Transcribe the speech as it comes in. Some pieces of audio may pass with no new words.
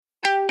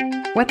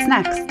What's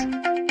next?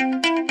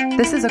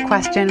 This is a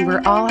question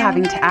we're all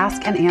having to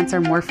ask and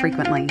answer more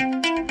frequently.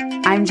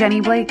 I'm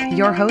Jenny Blake,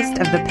 your host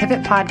of the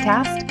Pivot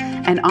Podcast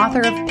and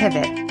author of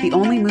Pivot, The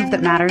Only Move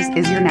That Matters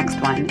Is Your Next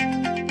One.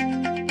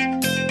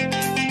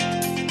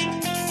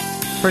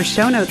 For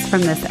show notes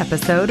from this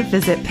episode,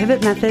 visit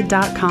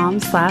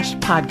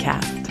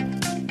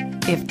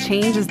pivotmethod.com/podcast. If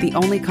change is the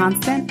only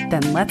constant,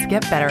 then let's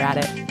get better at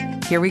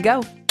it. Here we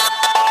go.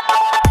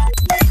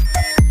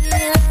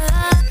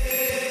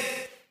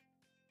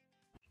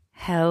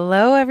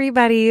 Hello,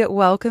 everybody.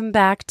 Welcome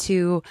back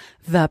to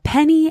the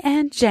Penny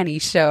and Jenny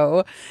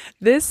Show.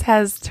 This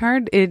has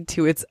turned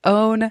into its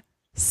own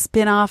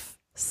spin-off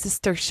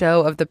sister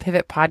show of the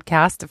Pivot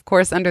Podcast, of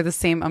course, under the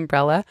same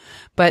umbrella.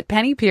 But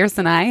Penny Pierce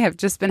and I have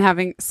just been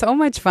having so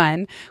much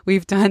fun.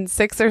 We've done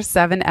 6 or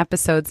 7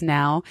 episodes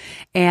now,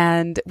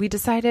 and we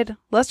decided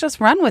let's just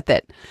run with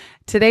it.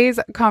 Today's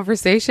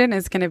conversation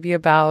is going to be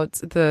about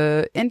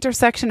the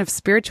intersection of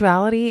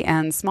spirituality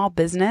and small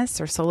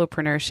business or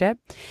solopreneurship.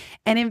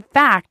 And in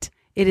fact,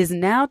 it is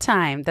now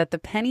time that the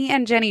Penny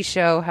and Jenny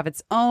Show have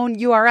its own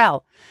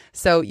URL.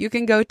 So you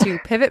can go to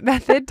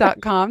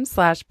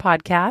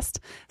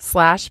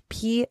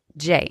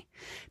pivotmethod.com/podcast/PJ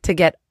to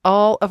get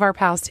all of our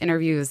past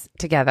interviews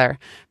together.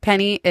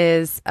 Penny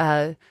is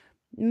a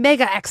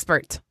mega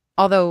expert,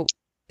 although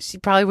she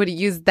probably would have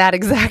used that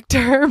exact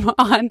term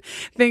on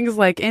things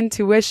like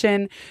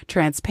intuition,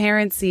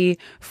 transparency,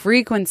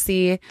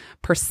 frequency,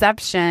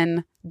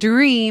 perception,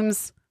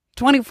 dreams,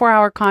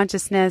 24-hour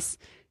consciousness.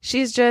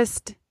 She's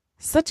just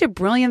such a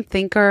brilliant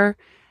thinker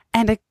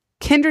and a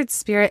kindred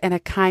spirit and a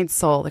kind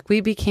soul. Like, we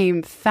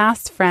became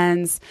fast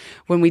friends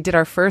when we did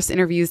our first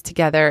interviews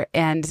together.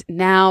 And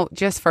now,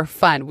 just for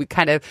fun, we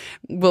kind of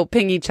will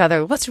ping each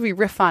other. What should we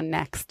riff on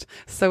next?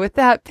 So with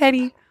that,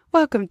 Penny,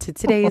 welcome to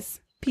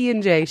today's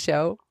P&J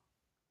show.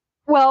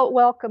 Well,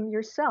 welcome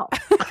yourself.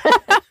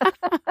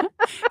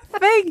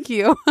 Thank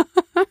you.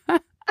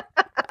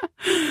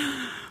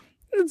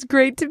 It's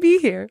great to be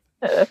here.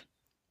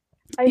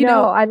 I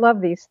know. I love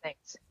these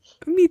things.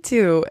 Me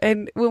too.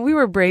 And when we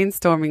were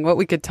brainstorming what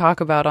we could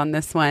talk about on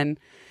this one,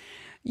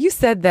 you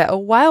said that a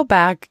while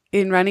back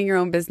in running your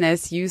own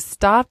business, you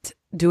stopped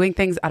doing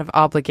things out of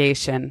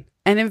obligation.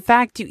 And in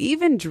fact, you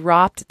even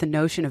dropped the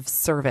notion of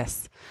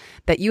service,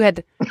 that you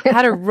had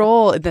had a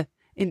role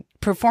in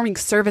performing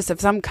service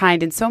of some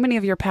kind in so many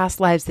of your past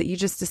lives that you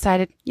just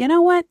decided, you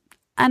know what?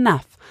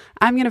 Enough.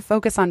 I'm going to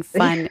focus on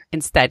fun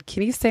instead.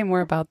 Can you say more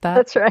about that?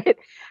 That's right.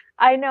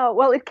 I know.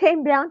 Well, it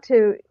came down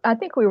to, I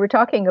think we were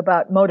talking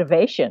about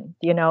motivation,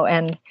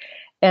 and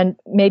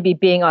maybe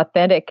being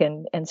authentic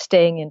and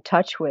staying in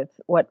touch with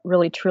what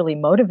really truly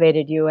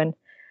motivated you. And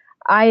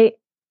I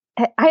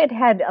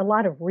had a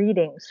lot of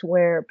readings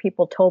where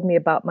people told me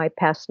about my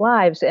past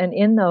lives. And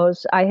in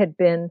those, I had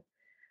been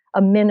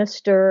a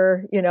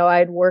minister, I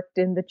had worked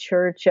in the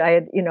church. I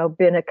had,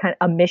 been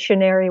a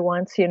missionary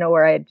once,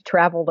 where I had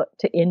traveled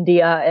to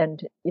India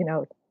and,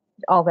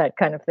 all that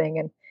kind of thing.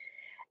 And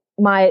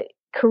my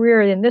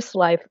career in this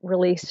life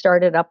really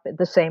started up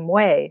the same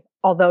way,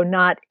 although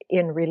not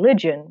in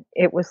religion.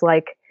 It was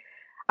like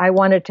I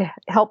wanted to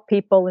help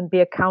people and be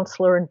a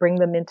counselor and bring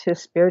them into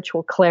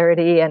spiritual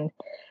clarity. And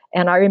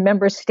I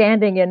remember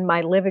standing in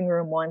my living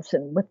room once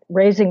and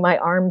raising my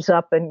arms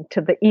up and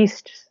to the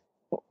east,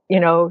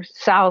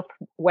 south,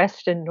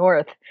 west, and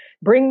north.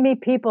 Bring me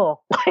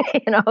people,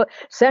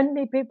 send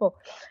me people,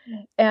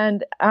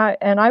 and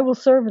I will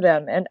serve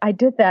them. And I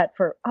did that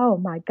for, oh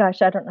my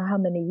gosh, I don't know how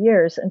many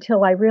years,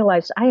 until I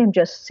realized I am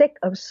just sick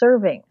of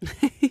serving.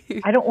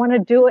 I don't want to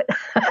do it.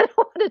 I don't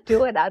want to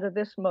do it out of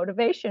this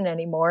motivation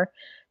anymore,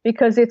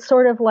 because it's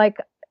sort of like,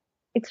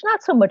 it's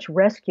not so much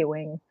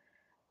rescuing,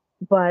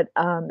 but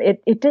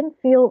it didn't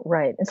feel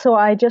right. And so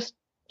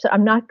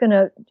I'm not going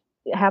to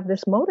have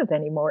this motive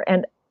anymore.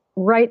 And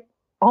right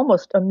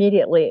almost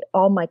immediately,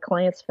 all my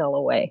clients fell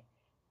away.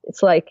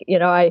 It's like,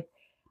 I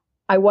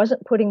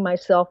wasn't putting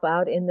myself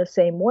out in the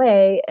same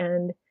way.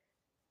 And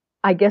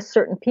I guess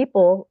certain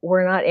people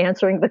were not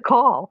answering the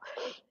call.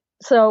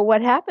 So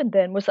what happened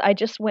then was I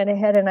just went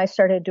ahead and I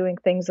started doing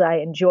things I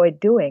enjoyed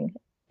doing.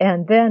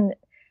 And then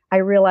I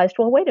realized,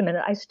 well, wait a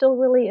minute, I still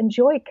really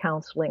enjoy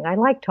counseling. I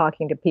like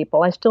talking to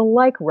people. I still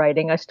like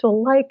writing. I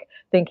still like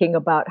thinking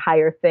about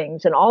higher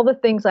things. And all the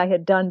things I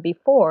had done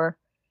before,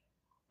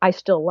 I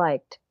still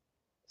liked.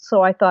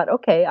 So I thought,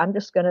 okay, I'm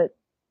just going to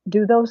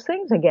do those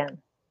things again,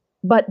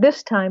 but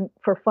this time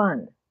for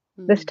fun,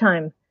 this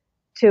time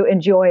to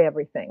enjoy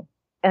everything.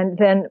 And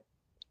then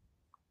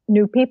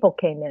new people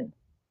came in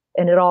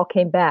and it all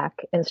came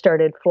back and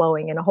started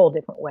flowing in a whole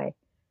different way.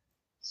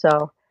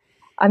 So,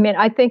 I mean,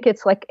 I think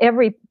it's like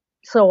every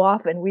so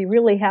often we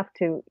really have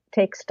to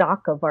take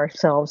stock of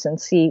ourselves and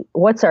see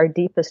what's our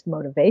deepest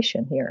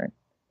motivation here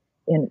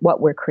in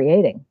what we're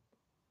creating.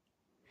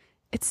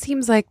 It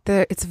seems like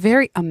it's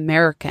very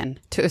American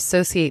to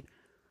associate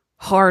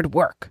hard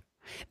work.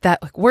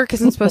 That like work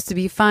isn't supposed to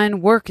be fun.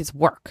 Work is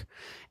work.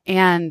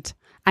 And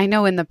I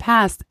know in the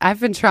past, I've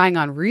been trying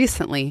on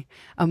recently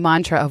a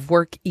mantra of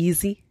work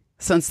easy.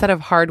 So instead of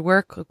hard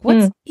work, like,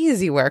 what's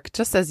easy work?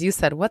 Just as you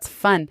said, what's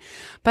fun?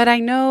 But I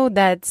know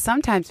that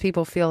sometimes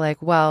people feel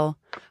like, well,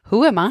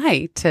 who am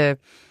I to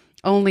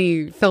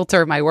only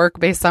filter my work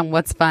based on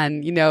what's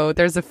fun? You know,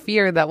 there's a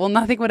fear that, well,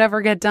 nothing would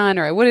ever get done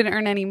or I wouldn't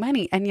earn any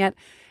money. And yet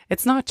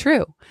it's not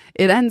true.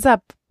 It ends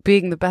up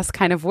being the best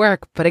kind of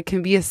work, but it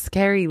can be a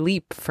scary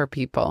leap for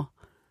people.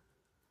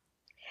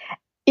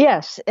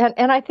 Yes.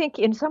 And I think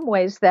in some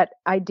ways that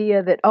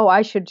idea that, oh,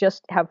 I should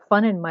just have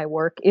fun in my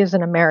work is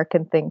an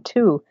American thing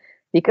too.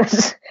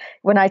 Because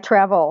when I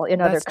travel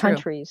in other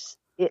countries,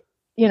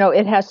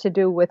 it has to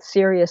do with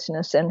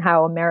seriousness and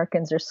how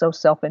Americans are so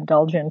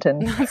self-indulgent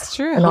and that's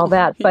true. And all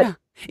that. But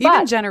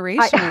even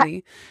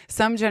generationally,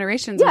 some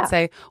generations would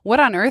say, what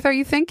on earth are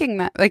you thinking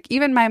that? Like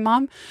even my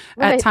mom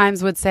at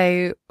times would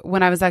say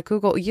when I was at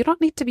Google, you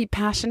don't need to be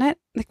passionate.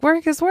 Like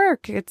work is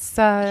work. It's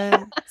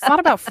not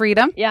about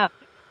freedom. Yeah,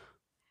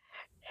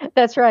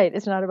 that's right.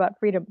 It's not about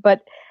freedom.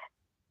 But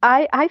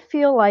I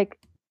feel like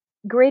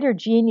greater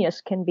genius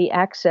can be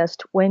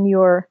accessed when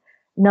you're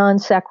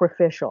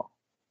non-sacrificial,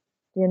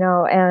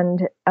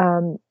 and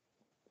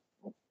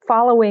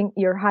following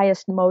your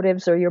highest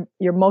motives or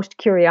your most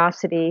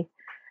curiosity,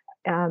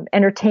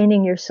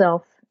 entertaining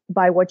yourself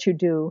by what you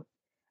do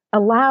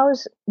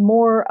allows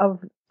more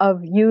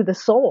of you, the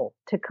soul,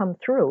 to come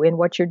through in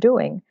what you're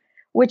doing,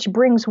 which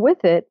brings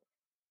with it,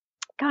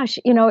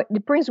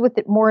 it brings with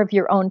it more of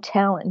your own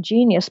talent,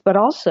 genius, but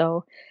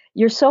also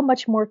you're so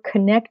much more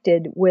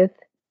connected with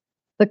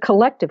the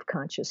collective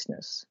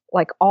consciousness,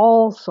 like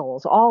all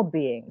souls, all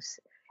beings,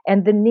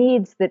 and the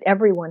needs that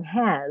everyone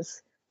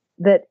has,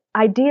 that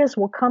ideas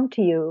will come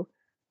to you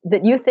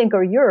that you think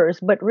are yours,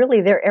 but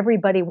really they're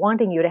everybody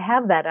wanting you to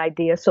have that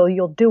idea, so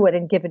you'll do it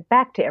and give it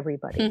back to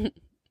everybody.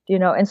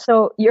 And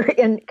so you're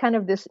in kind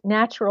of this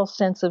natural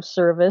sense of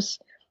service,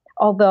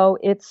 although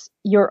it's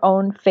your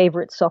own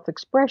favorite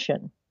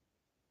self-expression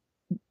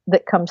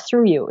that comes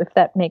through you, if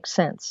that makes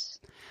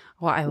sense.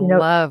 Well, I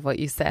love what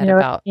you said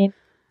about...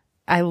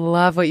 I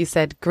love what you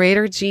said.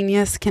 Greater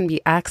genius can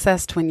be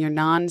accessed when you're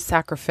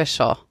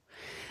non-sacrificial,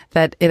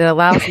 that it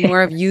allows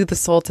more of you, the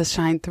soul, to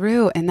shine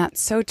through. And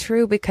that's so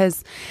true,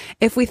 because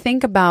if we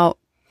think about,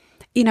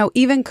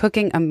 even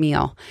cooking a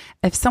meal,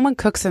 if someone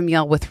cooks a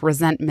meal with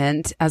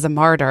resentment as a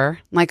martyr,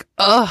 like,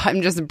 oh,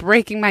 I'm just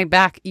breaking my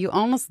back, you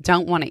almost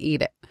don't want to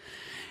eat it.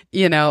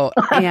 And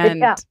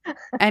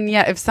and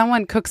yet if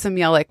someone cooks a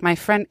meal, like my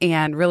friend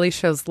Anne really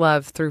shows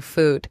love through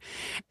food,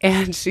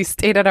 and she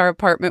stayed at our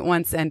apartment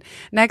once, and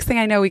next thing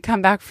I know, we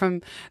come back from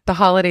the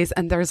holidays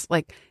and there's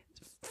like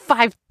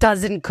 5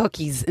 dozen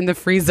cookies in the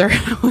freezer.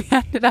 We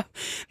ended up,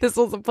 this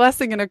was a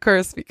blessing and a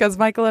curse, because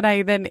Michael and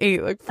I then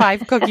ate like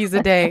 5 cookies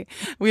a day.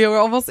 We were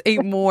almost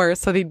ate more,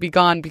 so they'd be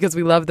gone because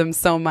we love them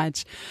so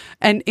much.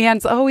 And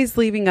Anne's always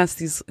leaving us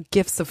these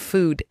gifts of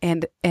food,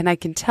 and I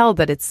can tell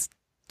that it's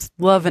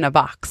love in a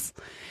box.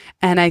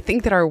 And I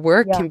think that our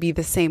work can be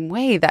the same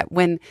way, that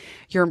when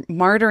you're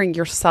martyring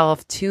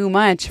yourself too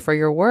much for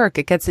your work,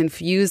 it gets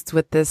infused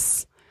with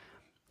this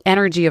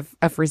energy of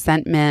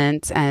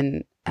resentment,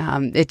 and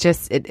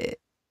it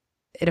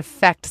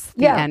affects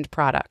the end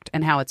product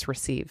and how it's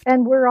received.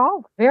 And we're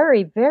all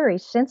very, very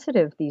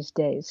sensitive these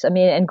days. I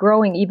mean, and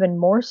growing even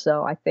more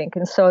so, I think.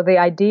 And so the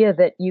idea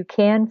that you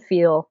can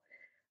feel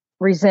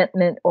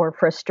resentment or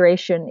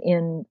frustration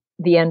in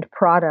the end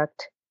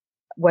product,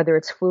 whether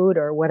it's food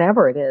or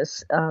whatever it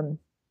is,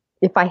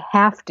 if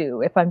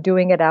I'm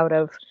doing it out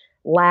of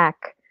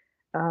lack,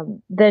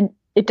 then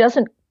it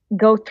doesn't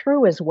go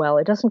through as well.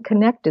 It doesn't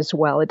connect as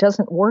well. It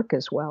doesn't work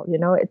as well.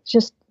 It's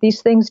just,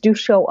 these things do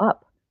show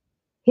up.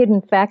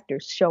 Hidden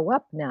factors show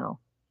up now.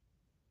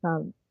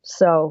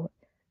 So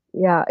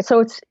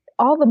it's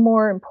all the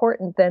more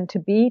important then to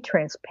be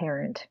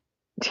transparent,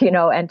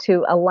 and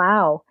to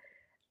allow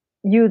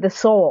you, the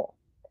soul,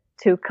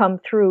 to come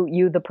through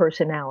you, the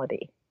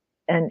personality.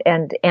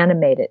 And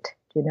animate it,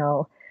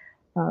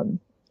 and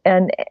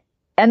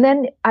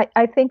then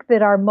I think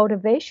that our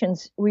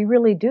motivations, we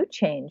really do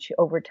change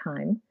over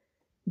time,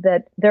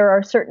 that there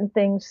are certain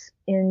things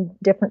in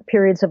different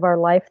periods of our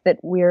life that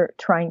we're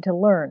trying to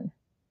learn,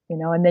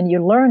 and then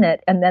you learn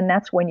it, and then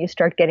that's when you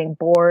start getting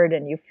bored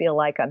and you feel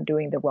like I'm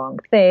doing the wrong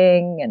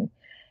thing,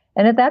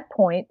 and at that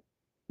point,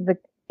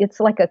 it's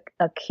like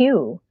a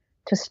cue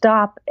to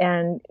stop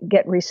and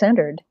get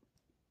recentered.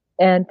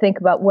 And think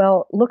about,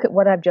 well, look at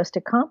what I've just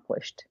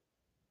accomplished,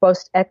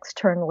 both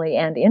externally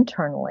and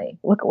internally.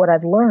 Look at what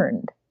I've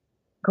learned.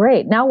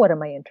 Great. Now what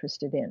am I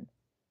interested in?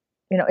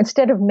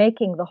 Instead of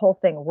making the whole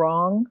thing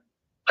wrong,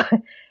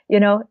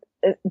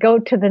 go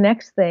to the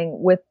next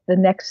thing with the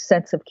next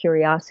sense of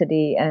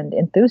curiosity and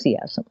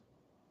enthusiasm.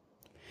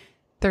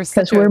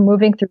 Because we're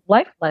moving through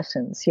life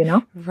lessons,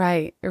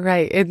 Right.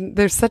 And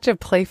there's such a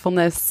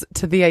playfulness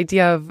to the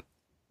idea of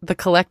the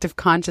collective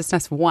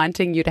consciousness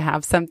wanting you to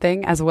have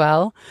something as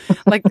well.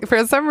 Like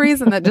for some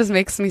reason that just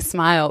makes me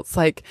smile. It's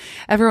like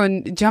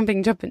everyone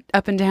jumping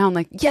up and down,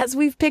 like, yes,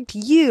 we've picked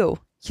you.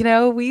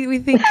 We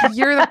think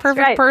you're the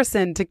perfect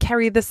person to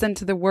carry this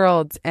into the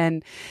world.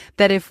 And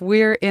that if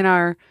we're in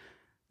our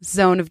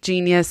zone of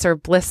genius or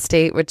bliss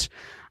state, which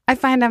I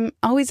find I'm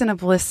always in a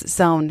bliss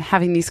zone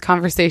having these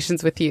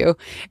conversations with you.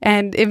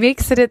 And it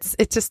makes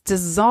it just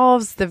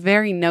dissolves the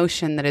very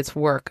notion that it's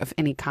work of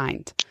any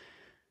kind.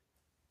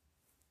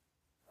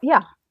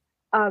 Yeah.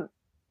 Uh,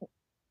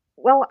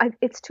 well,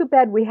 it's too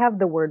bad we have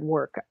the word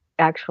work,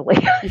 actually.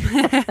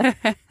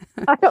 I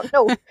don't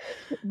know.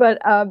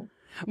 But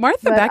Martha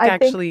but Beck I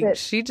think actually, that,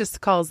 she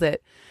just calls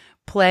it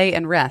play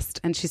and rest.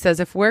 And she says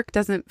if work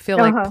doesn't feel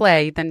like uh-huh.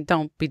 play, then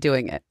don't be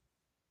doing it.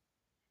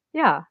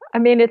 Yeah. I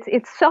mean,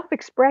 it's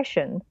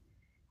self-expression.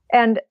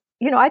 And,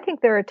 I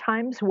think there are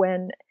times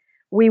when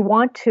we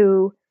want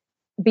to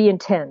be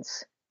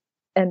intense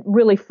and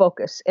really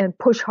focus and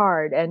push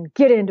hard and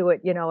get into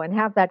it, and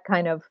have that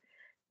kind of,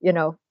 you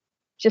know,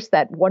 just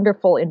that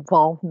wonderful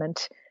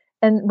involvement.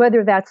 And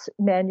whether that's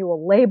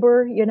manual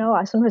labor,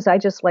 sometimes I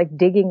just like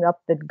digging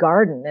up the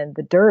garden and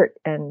the dirt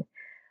and,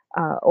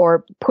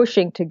 or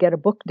pushing to get a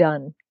book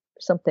done,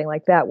 something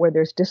like that, where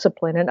there's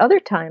discipline. And other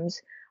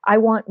times I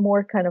want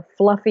more kind of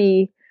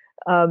fluffy,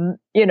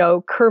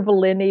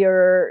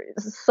 curvilinear,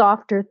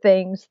 softer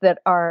things that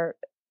are,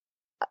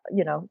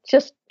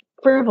 just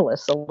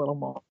frivolous a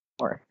little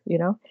more.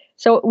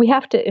 So we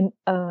have to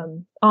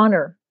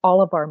honor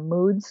all of our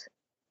moods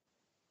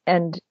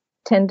and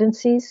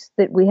tendencies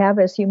that we have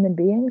as human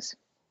beings.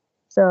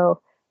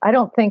 So I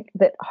don't think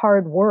that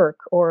hard work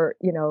or,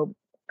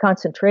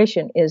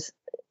 concentration is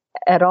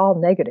at all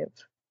negative.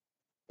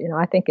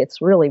 I think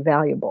it's really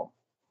valuable.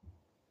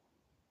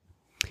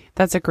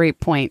 That's a great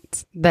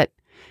point, that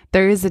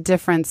there is a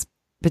difference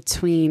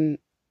between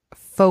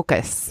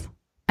focus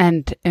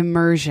and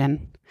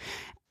immersion,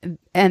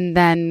 and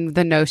then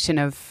the notion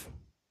of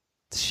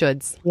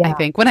shoulds. I Yeah.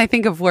 think when I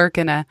think of work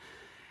in a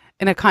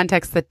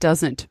context that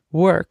doesn't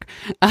work,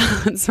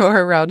 so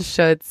around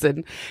shoulds,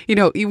 and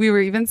we were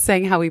even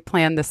saying how we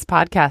planned this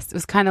podcast. It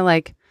was kind of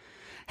like,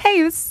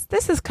 hey,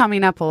 this is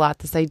coming up a lot.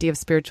 This idea of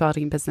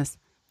spirituality and business.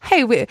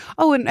 Hey,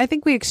 and I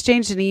think we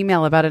exchanged an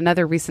email about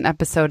another recent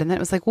episode, and then it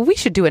was like, well, we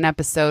should do an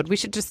episode. We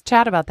should just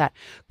chat about that.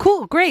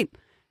 Cool, great.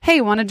 Hey,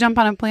 want to jump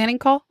on a planning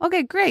call?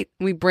 Okay, great.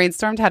 We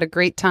brainstormed, had a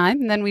great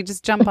time, and then we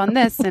just jump on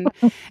this. And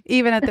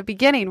even at the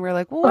beginning, we're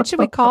like, well, what should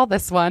we call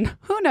this one?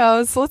 Who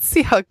knows? Let's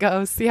see how it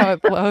goes, see how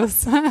it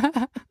blows.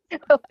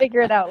 We'll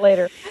figure it out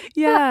later.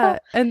 Yeah,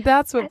 and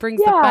that's what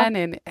brings the Yeah. fun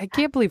in. I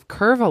can't believe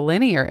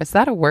curvilinear. Is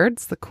that a word?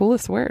 It's the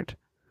coolest word.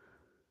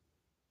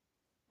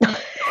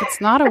 If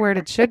it's not a word,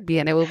 it should be,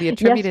 and it will be Yes,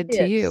 attributed it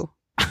to is. you.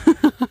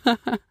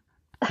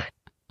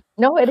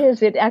 No, it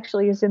is. It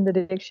actually is in the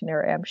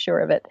dictionary. I'm sure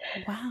of it.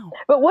 Wow.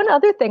 But one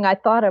other thing I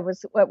thought of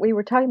was what we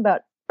were talking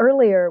about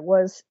earlier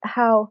was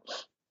how,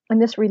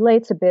 and this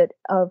relates a bit,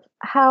 of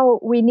how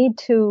we need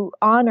to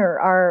honor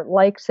our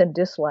likes and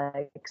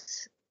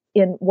dislikes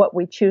in what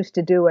we choose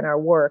to do in our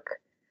work.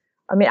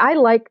 I mean, I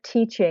like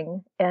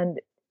teaching and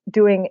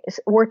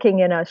working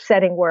in a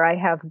setting where I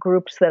have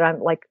groups that I'm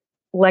like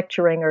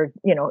lecturing or,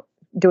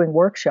 doing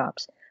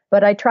workshops.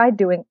 But I tried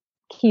doing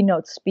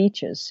keynote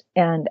speeches,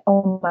 and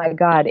oh my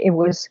God, it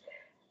was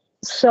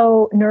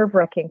so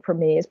nerve-wracking for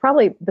me. It's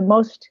probably the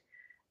most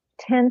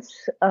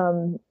tense,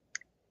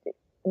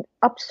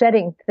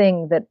 upsetting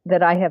thing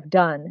that I have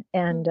done,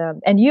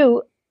 and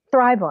you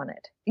thrive on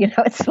it.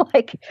 It's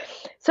like,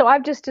 so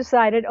I've just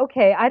decided,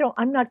 okay,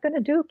 I'm not going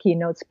to do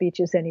keynote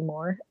speeches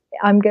anymore.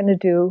 I'm going to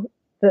do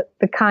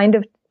the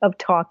kind of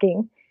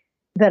talking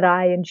that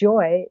I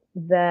enjoy,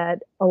 that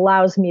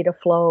allows me to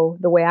flow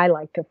the way I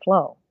like to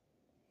flow.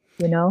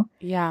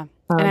 Yeah.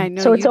 And I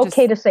know So it's you just,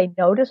 okay to say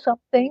no to some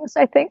things,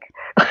 I think.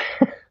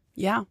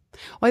 yeah.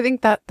 Well, I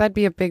think that'd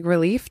be a big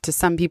relief to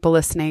some people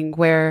listening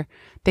where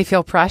they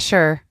feel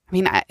pressure. I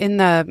mean, in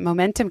the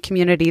Momentum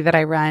community that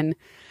I run,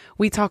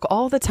 we talk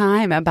all the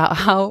time about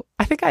how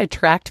I think I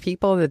attract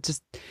people that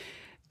just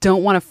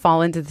don't want to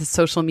fall into the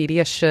social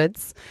media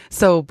shoulds.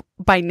 So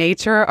by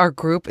nature, our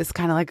group is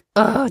kind of like,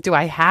 oh, do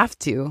I have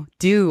to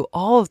do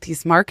all of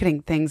these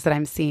marketing things that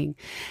I'm seeing?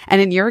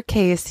 And in your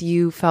case,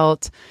 you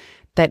felt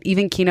that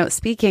even keynote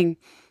speaking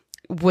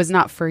was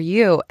not for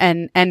you.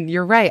 And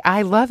you're right.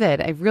 I love it.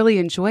 I really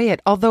enjoy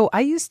it. Although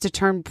I used to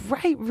turn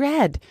bright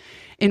red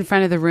in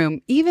front of the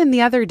room. Even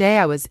the other day,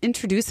 I was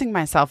introducing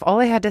myself.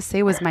 All I had to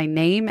say was my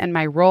name and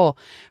my role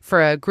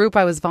for a group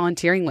I was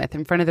volunteering with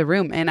in front of the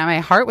room. And my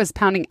heart was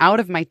pounding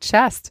out of my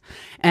chest.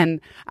 And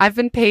I've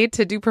been paid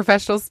to do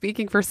professional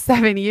speaking for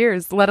 7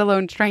 years, let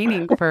alone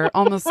training for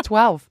almost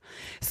 12.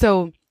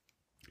 So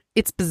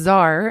it's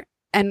bizarre.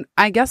 And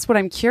I guess what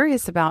I'm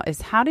curious about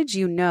is, how did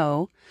you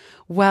know,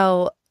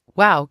 well,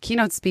 wow,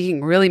 keynote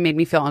speaking really made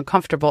me feel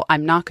uncomfortable,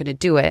 I'm not going to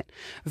do it,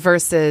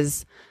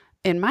 versus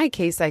in my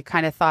case, I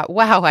kind of thought,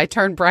 wow, I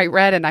turned bright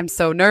red and I'm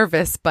so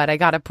nervous, but I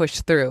got to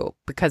push through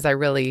because I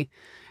really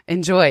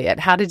enjoy it.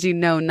 How did you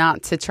know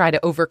not to try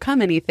to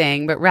overcome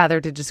anything, but rather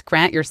to just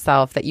grant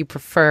yourself that you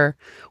prefer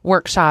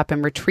workshop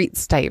and retreat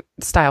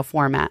style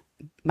format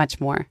much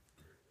more?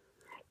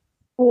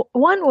 Well,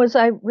 one was,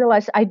 I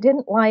realized I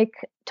didn't like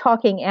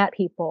talking at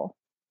people.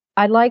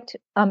 I liked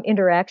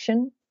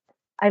interaction.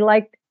 I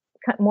liked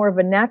more of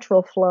a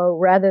natural flow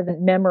rather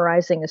than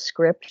memorizing a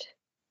script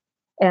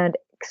and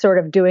sort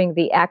of doing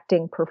the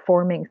acting,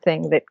 performing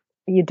thing that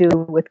you do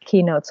with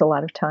keynotes a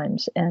lot of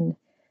times. And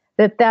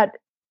that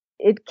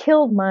it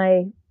killed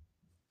my,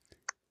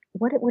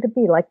 what would it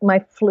be? Like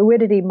my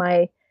fluidity,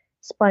 my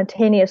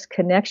spontaneous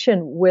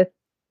connection with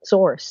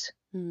source.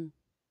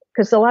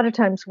 Because a lot of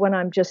times when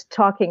I'm just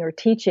talking or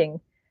teaching,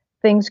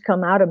 things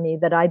come out of me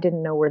that I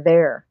didn't know were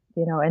there,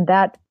 and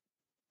that,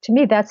 to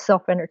me, that's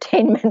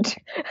self-entertainment.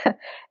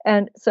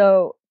 And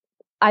so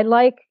I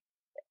like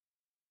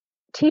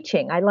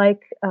teaching. I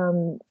like,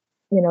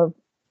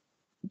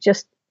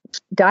 just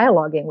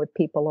dialoguing with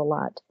people a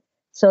lot.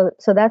 So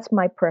that's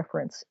my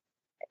preference.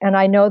 And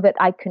I know that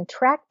I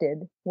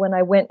contracted when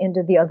I went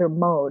into the other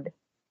mode.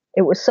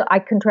 I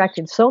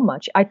contracted so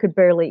much, I could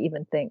barely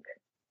even think.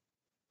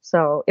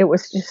 So it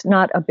was just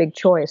not a big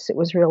choice. It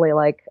was really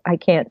like,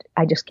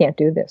 I just can't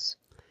do this.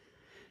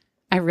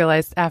 I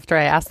realized after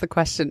I asked the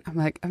question, I'm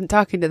like, I'm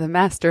talking to the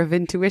master of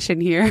intuition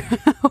here.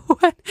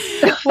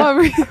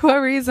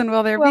 what reason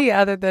will there be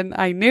other than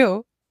I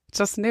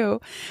just knew.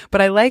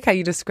 But I like how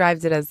you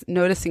described it as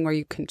noticing where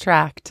you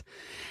contract.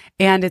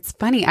 And it's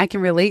funny, I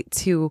can relate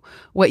to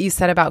what you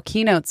said about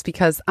keynotes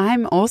because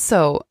I'm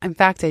also, in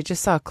fact, I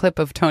just saw a clip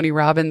of Tony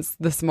Robbins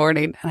this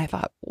morning and I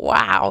thought,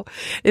 wow,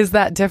 is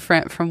that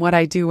different from what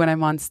I do when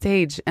I'm on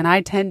stage? And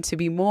I tend to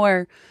be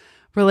more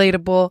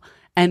relatable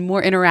and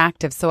more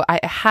interactive. So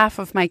half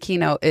of my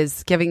keynote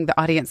is giving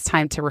the audience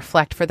time to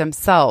reflect for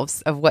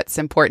themselves of what's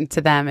important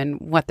to them and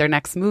what their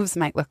next moves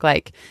might look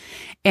like.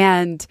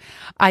 And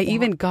I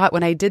even got,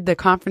 when I did the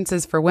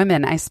conferences for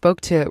women, I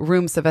spoke to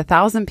rooms of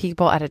 1,000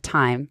 people at a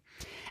time.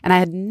 And I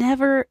had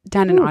never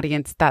done an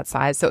audience that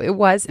size. So it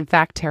was, in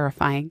fact,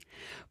 terrifying.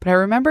 But I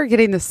remember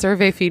getting the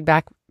survey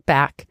feedback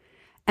back.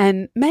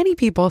 And many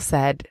people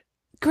said,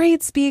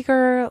 great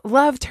speaker,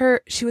 loved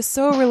her. She was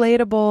so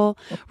relatable,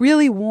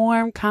 really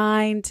warm,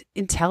 kind,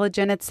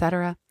 intelligent,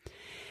 etc.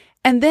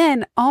 And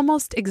then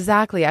almost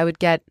exactly, I would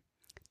get,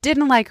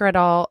 didn't like her at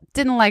all,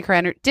 didn't like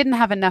her, didn't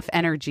have enough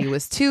energy,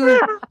 was too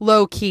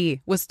low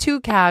key, was too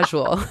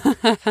casual.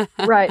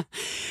 Right.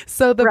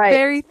 So the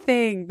very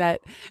thing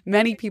that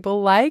many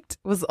people liked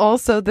was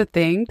also the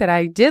thing that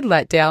I did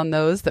let down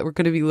those that were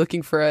going to be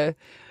looking for a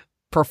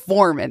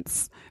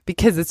performance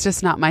because it's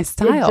just not my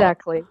style.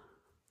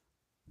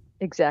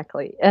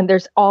 Exactly. And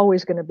there's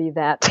always going to be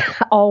that,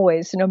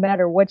 always, no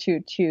matter what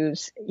you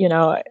choose,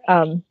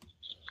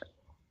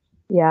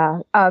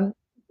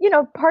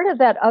 part of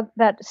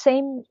that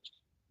same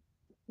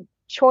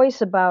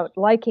choice about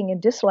liking and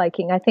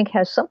disliking, I think,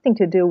 has something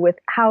to do with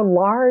how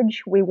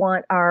large we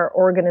want our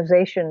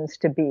organizations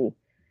to be,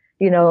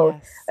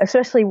 Yes.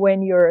 Especially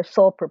when you're a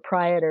sole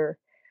proprietor.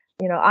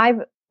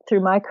 I've,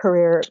 through my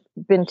career,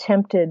 been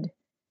tempted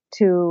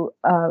to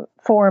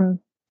form,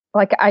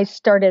 like I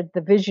started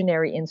the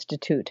Visionary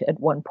Institute at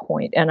one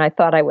point, and I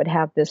thought I would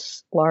have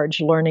this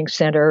large learning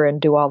center and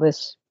do all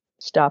this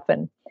stuff.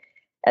 And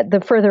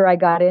the further I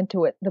got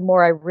into it, the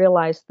more I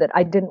realized that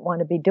I didn't want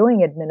to be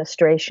doing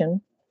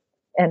administration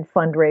and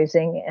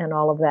fundraising and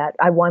all of that.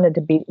 I wanted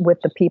to be with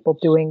the people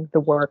doing the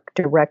work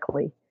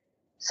directly.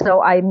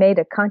 So I made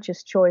a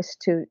conscious choice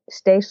to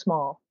stay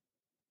small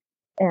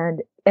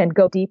and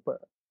go deeper.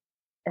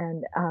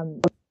 And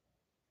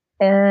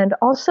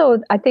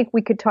also, I think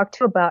we could talk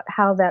too about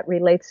how that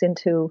relates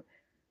into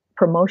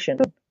promotion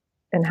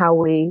and how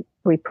we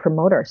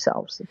promote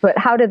ourselves. But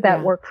how did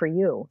that work for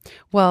you?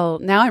 Well,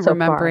 now I'm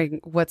remembering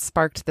what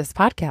sparked this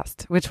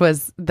podcast, which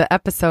was the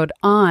episode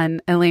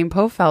on Elaine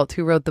Pofelt,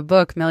 who wrote the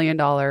book $1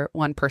 Million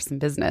One-Person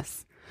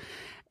Business.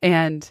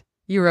 And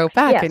you wrote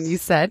back and you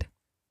said,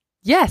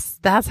 yes,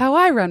 that's how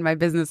I run my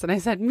business. And I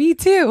said, me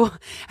too.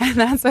 And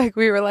that's like,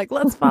 we were like,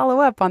 let's follow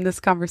up on this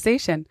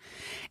conversation.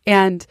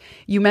 And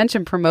you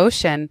mentioned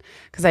promotion,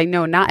 because I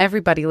know not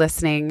everybody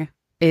listening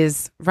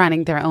is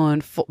running their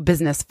own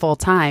business full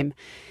time.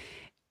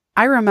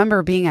 I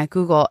remember being at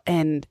Google,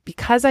 and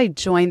because I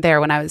joined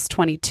there when I was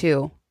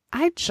 22,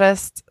 I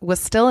just was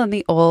still in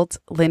the old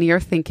linear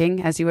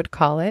thinking, as you would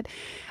call it,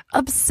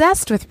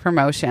 obsessed with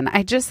promotion.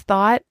 I just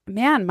thought,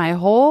 man, my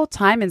whole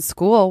time in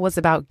school was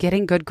about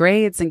getting good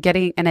grades and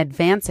getting and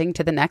advancing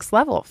to the next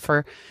level.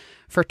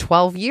 For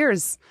 12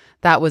 years,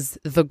 that was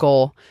the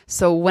goal.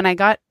 So when I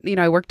got,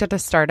 I worked at a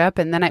startup,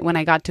 and then when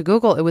I got to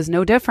Google, it was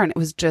no different. It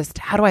was just,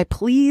 how do I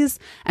please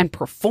and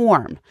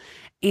perform?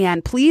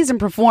 And please and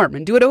perform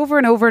and do it over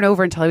and over and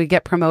over until I would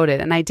get promoted.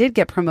 And I did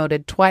get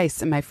promoted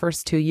twice in my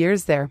first 2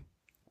 years there,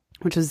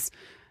 which was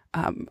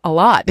a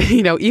lot,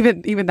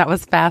 even that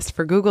was fast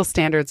for Google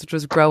standards, which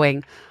was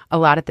growing a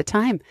lot at the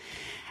time.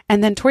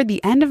 And then toward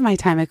the end of my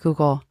time at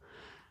Google,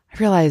 I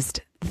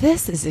realized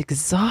this is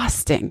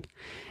exhausting.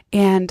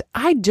 And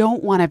I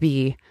don't want to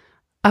be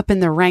up in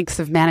the ranks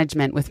of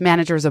management with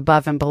managers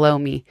above and below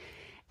me.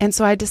 And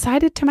so I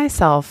decided to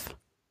myself,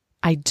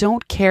 I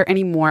don't care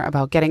anymore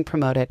about getting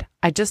promoted.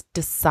 I just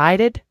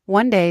decided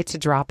one day to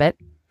drop it.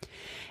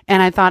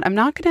 And I thought, I'm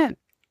not going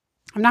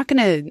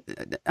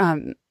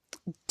to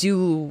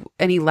do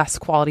any less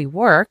quality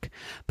work,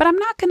 but I'm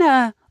not going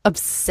to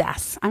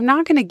obsess. I'm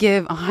not going to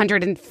give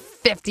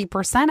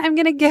 150%. I'm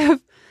going to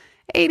give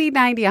 80,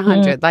 90,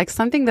 100, like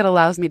something that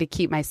allows me to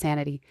keep my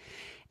sanity.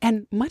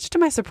 And much to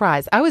my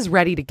surprise, I was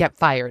ready to get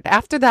fired.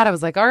 After that, I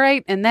was like, all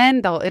right. And then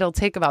it'll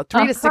take about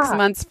 3 to 6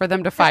 months for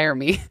them to fire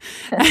me.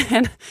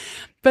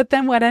 But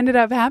then what ended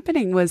up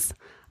happening was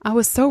I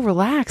was so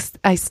relaxed.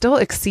 I still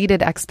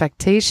exceeded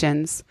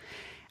expectations.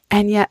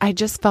 And yet I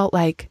just felt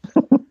like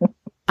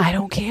I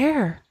don't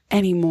care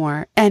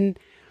anymore. And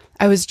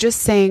I was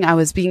just saying, I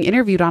was being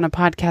interviewed on a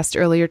podcast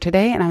earlier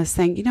today, and I was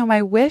saying,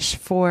 my wish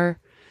for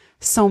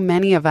so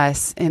many of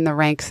us in the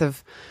ranks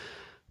of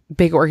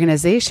big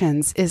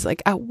organizations is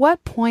like, at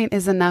what point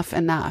is enough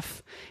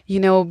enough?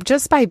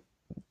 Just by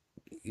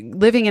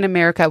living in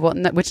America,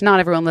 which not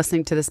everyone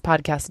listening to this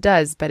podcast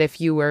does, but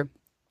if you were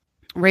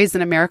raised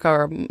in America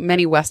or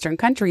many Western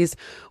countries,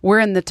 we're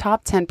in the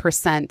top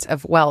 10%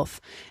 of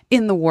wealth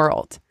in the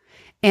world.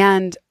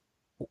 And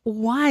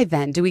why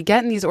then do we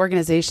get in these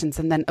organizations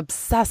and then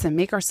obsess and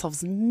make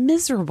ourselves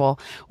miserable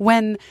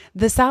when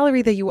the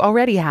salary that you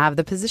already have,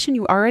 the position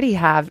you already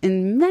have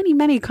in many,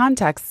 many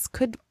contexts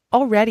could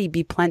already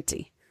be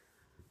plenty?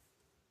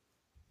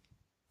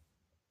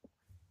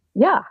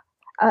 Yeah.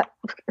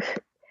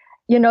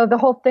 The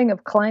whole thing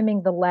of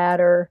climbing the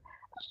ladder,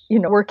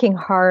 working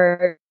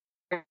hard,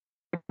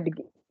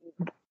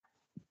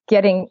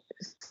 getting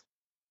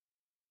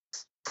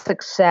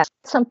success,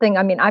 something.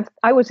 I mean,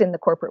 I was in the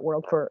corporate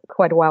world for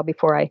quite a while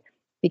before I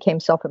became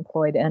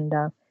self-employed, and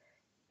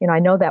I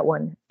know that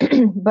one.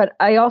 But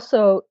I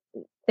also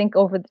think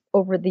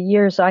over the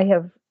years I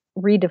have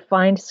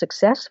redefined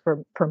success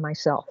for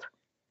myself,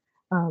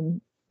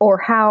 or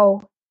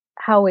how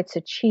it's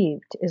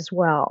achieved as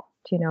well.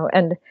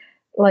 And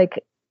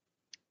like,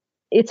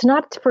 it's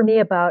not for me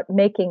about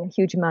making a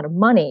huge amount of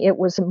money. It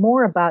was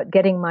more about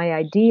getting my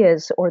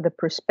ideas or the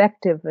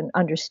perspective and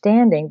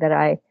understanding that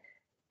I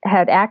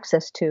had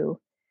access to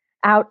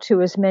out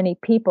to as many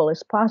people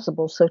as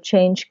possible, so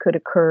change could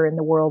occur in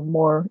the world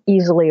more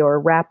easily or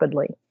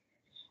rapidly.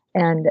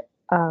 And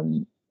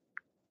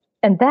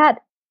that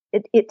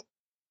it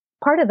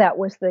part of that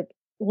was the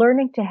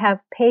learning to have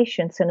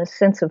patience and a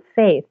sense of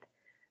faith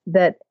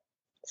that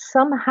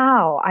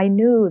somehow I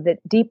knew that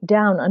deep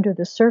down under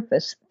the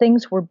surface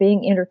things were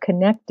being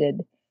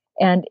interconnected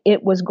and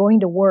it was going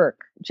to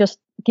work. Just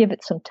give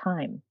it some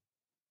time,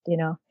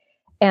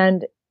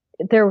 And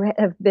there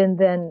have been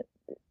then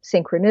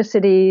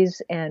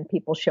synchronicities and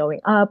people showing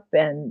up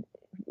and,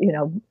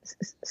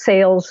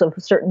 sales of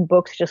certain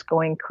books just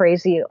going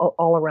crazy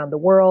all around the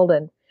world.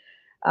 And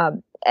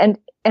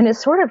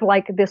it's sort of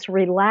like this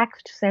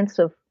relaxed sense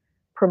of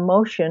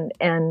promotion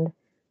and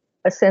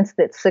a sense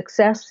that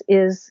success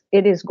is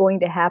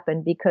going to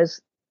happen,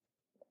 because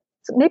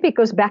maybe it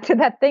goes back to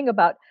that thing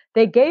about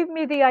they gave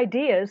me the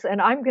ideas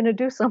and I'm going to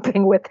do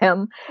something with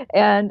them,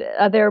 and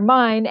they're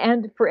mine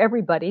and for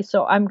everybody.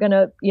 So I'm going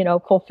to,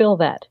 fulfill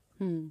that.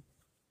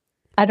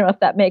 I don't know if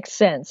that makes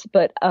sense,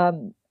 but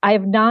I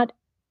have not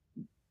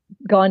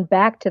gone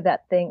back to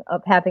that thing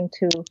of having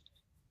to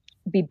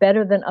be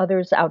better than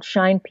others,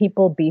 outshine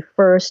people, be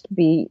first,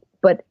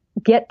 but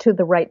get to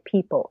the right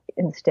people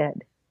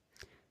instead.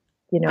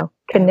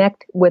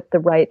 Connect with the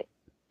right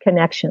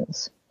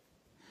connections.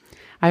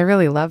 I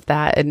really love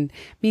that. And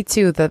me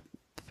too.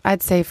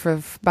 I'd say for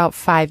about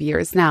 5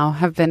 years now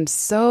have been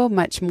so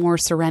much more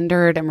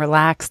surrendered and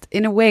relaxed.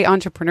 In a way,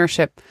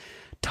 entrepreneurship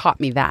taught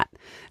me that,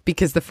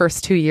 because the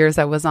first 2 years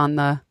I was on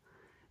the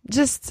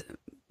just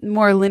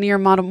more linear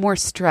model, more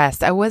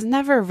stressed. I was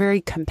never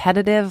very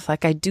competitive.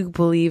 Like, I do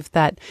believe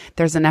that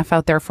there's enough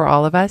out there for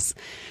all of us.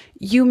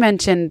 You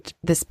mentioned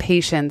this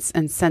patience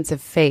and sense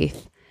of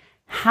faith.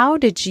 How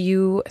did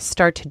you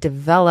start to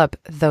develop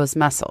those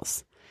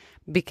muscles?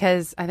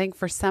 Because I think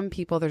for some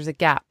people, there's a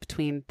gap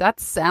between that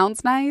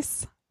sounds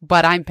nice,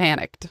 but I'm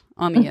panicked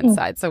on the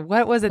inside. So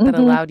what was it that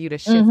allowed you to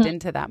shift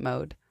into that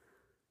mode?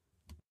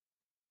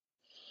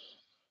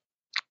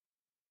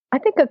 I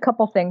think a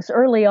couple things.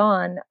 Early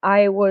on,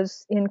 I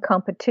was in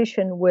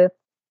competition with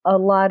a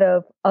lot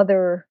of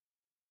other,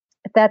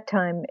 at that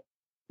time,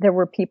 there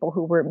were people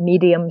who were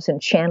mediums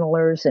and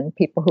channelers and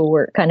people who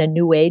were kind of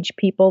new age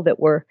people that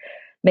were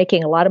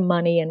making a lot of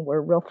money and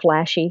were real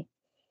flashy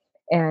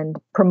and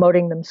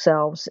promoting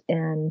themselves.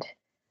 And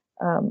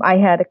I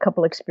had a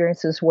couple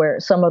experiences where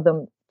some of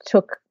them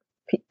took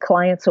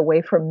clients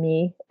away from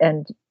me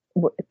and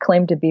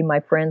claimed to be my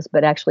friends,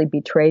 but actually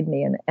betrayed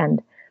me.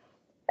 And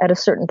at a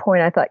certain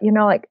point, I thought,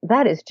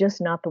 that is just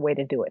not the way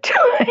to do it.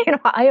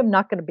 I am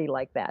not going to be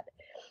like that.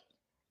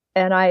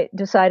 And I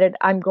decided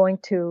I'm going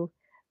to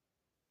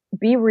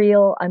be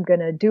real. I'm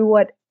going to do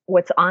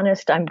what's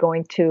honest. I'm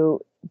going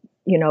to,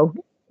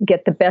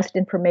 get the best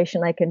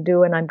information I can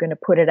do, and I'm going to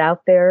put it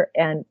out there,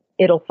 and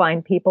it'll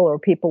find people, or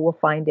people will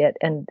find it,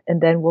 and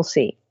then we'll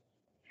see.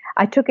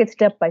 I took it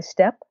step by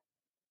step,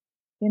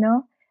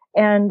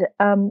 and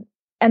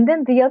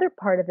then the other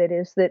part of it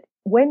is that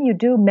when you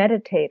do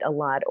meditate a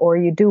lot, or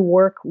you do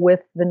work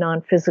with the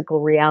non-physical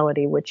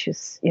reality, which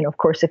is, of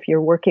course, if you're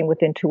working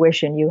with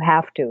intuition, you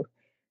have to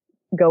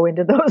go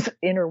into those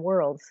inner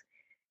worlds.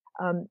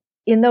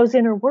 In those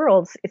inner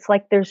worlds, it's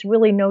like there's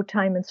really no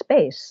time and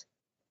space.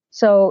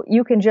 So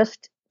you can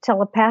just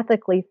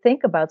telepathically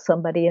think about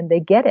somebody and they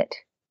get it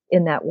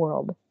in that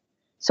world.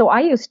 So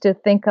I used to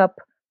think up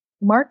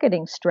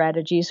marketing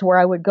strategies where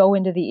I would go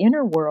into the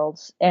inner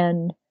worlds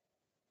and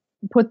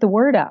put the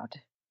word out,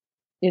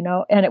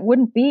 and it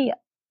wouldn't be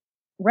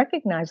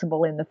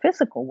recognizable in the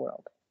physical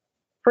world.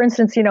 For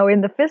instance,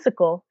 in the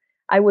physical,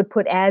 I would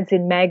put ads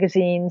in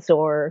magazines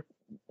or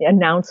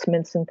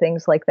announcements and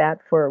things like that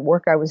for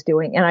work I was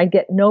doing, and I'd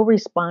get no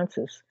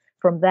responses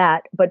from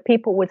that, but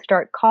people would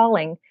start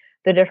calling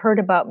that had heard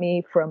about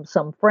me from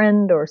some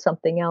friend or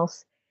something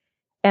else,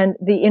 and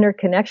the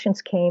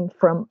interconnections came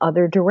from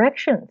other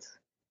directions.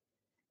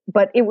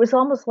 But it was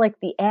almost like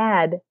the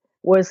ad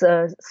was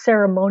a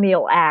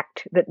ceremonial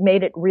act that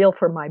made it real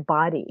for my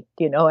body,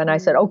 and I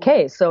said,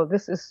 okay, so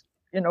this is,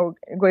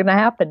 going to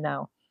happen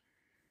now.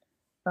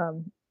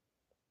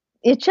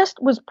 It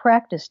just was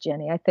practice,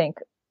 Jenny, I think,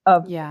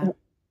 of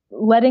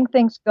letting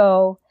things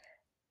go,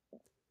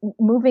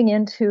 moving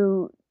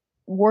into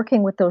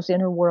working with those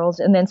inner worlds,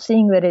 and then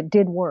seeing that it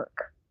did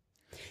work.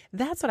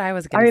 That's what I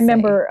was going to say. I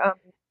remember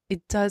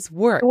it does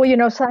work.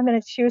 Well, Simon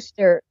 &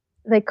 Schuster,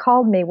 they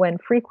called me when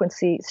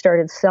Frequency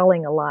started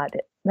selling a lot.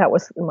 That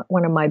was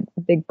one of my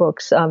big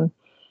books. And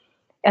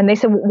they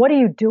said, well, what are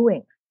you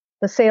doing?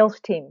 The sales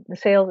team, the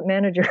sales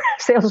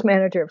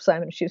manager of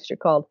Simon & Schuster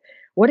called,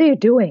 what are you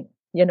doing,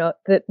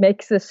 that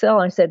makes this sell?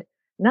 And I said,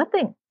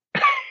 nothing,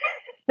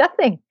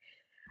 nothing,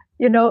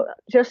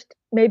 just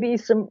maybe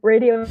some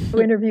radio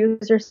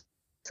interviews or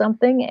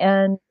something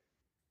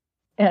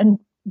and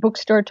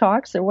bookstore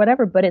talks or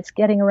whatever, but it's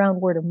getting around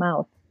word of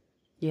mouth.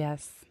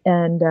 Yes.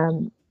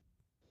 And,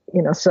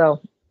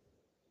 so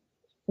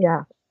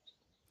yeah.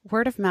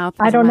 Word of mouth.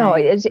 I don't know.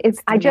 It's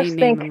I just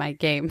think name of my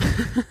game.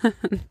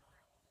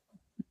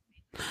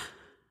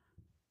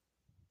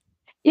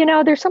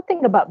 There's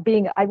something about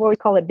I always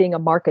call it being a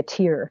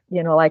marketeer,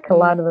 like a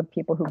lot of the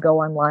people who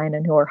go online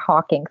and who are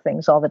hawking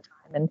things all the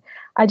time.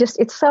 And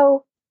it's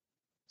so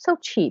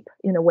cheap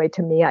in a way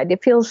to me.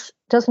 It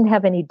doesn't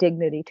have any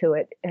dignity to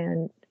it.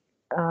 And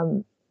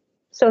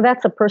so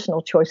that's a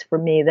personal choice for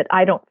me that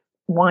I don't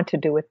want to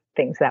do with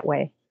things that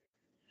way.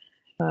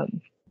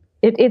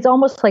 It's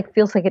almost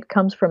feels like it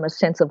comes from a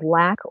sense of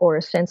lack or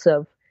a sense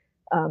of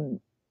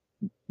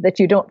that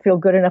you don't feel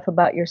good enough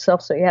about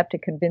yourself, so you have to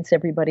convince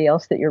everybody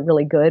else that you're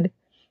really good.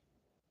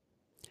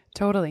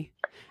 Totally.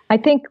 I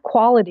think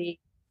quality,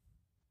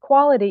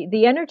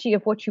 the energy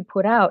of what you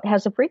put out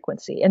has a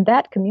frequency, and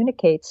that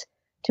communicates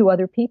to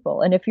other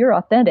people. And if you're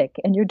authentic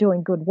and you're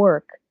doing good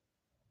work,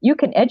 you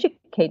can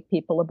educate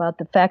people about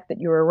the fact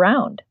that you're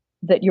around,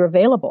 that you're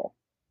available,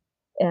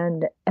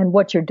 and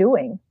what you're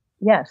doing.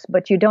 Yes,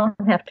 but you don't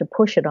have to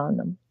push it on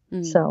them.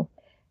 So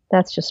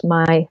that's just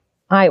my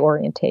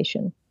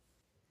orientation.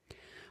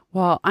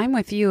 Well, I'm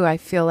with you. I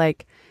feel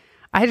like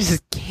I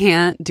just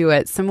can't do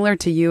it. Similar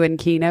to you in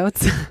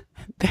keynotes,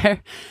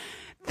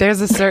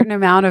 there's a certain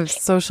amount of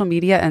social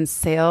media and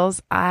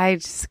sales. I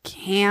just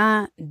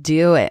can't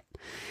do it.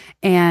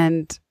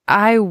 And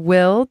I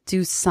will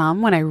do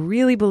some when I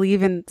really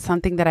believe in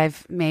something that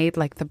I've made,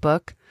 like the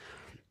book.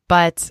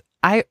 But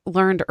I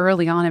learned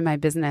early on in my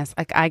business,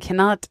 I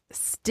cannot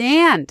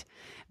stand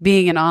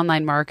being an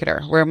online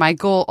marketer where my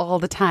goal all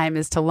the time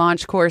is to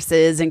launch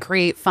courses and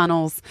create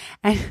funnels.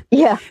 And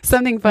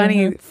something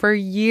funny, for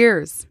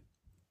years,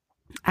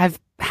 I've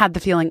had the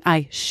feeling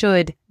I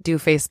should do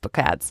Facebook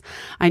ads.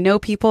 I know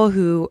people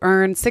who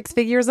earn 6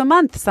 figures a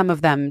month, some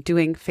of them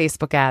doing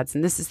Facebook ads,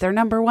 and this is their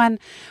number one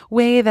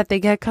way that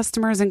they get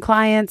customers and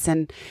clients,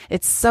 and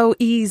it's so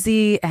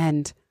easy.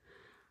 And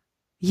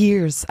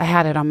years I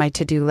had it on my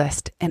to-do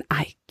list and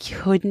I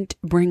couldn't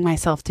bring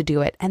myself to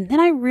do it. And then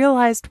I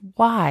realized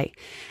why.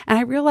 And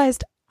I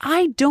realized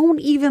I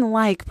don't even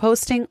like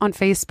posting on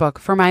Facebook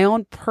for my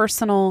own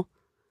personal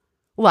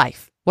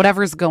life,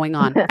 whatever's going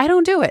on. I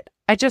don't do it.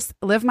 I just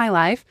live my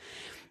life,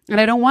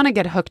 and I don't want to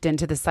get hooked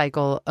into the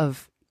cycle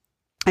of,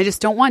 I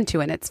just don't want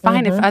to. And it's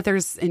fine if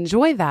others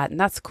enjoy that, and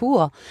that's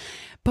cool.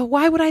 But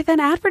why would I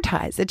then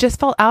advertise? It just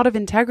felt out of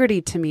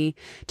integrity to me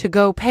to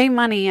go pay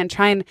money and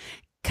try and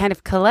kind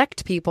of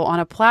collect people on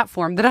a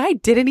platform that I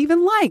didn't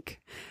even like.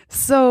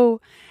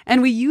 So,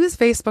 and we use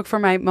Facebook for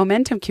my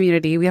Momentum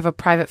community. We have a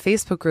private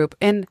Facebook group,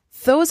 and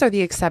those are the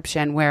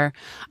exception where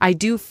I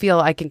do feel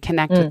I can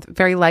connect with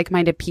very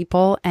like-minded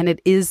people, and it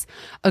is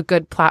a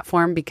good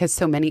platform because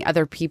so many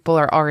other people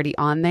are already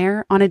on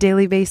there on a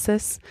daily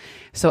basis.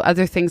 So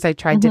other things I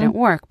tried didn't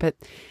work, but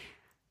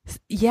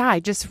yeah,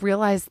 I just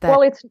realized that.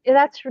 Well,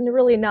 that's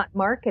really not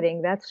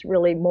marketing. That's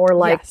really more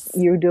like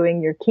you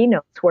doing your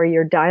keynotes where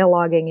you're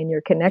dialoguing and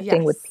you're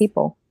connecting with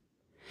people.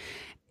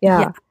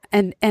 Yeah.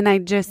 And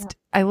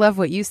I love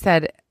what you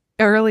said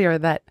earlier,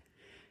 that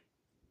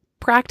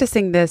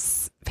practicing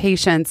this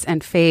patience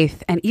and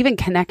faith and even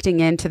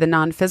connecting into the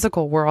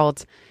non-physical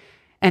world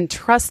and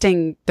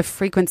trusting the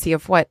frequency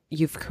of what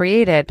you've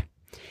created,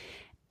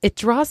 it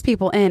draws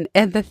people in.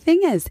 And the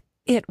thing is,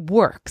 it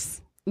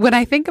works. When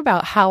I think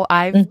about how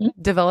I've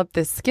developed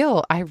this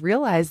skill, I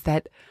realize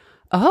that,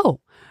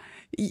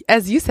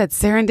 as you said,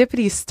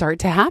 serendipities start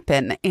to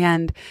happen.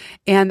 And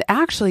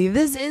actually,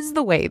 this is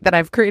the way that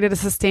I've created a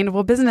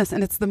sustainable business.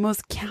 And it's the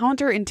most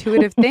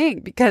counterintuitive thing,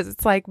 because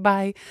it's like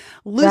by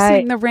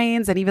loosening the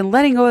reins and even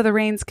letting go of the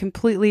reins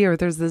completely, or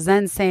there's the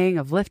Zen saying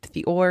of lift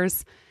the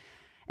oars.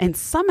 And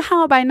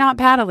somehow by not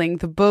paddling,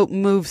 the boat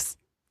moves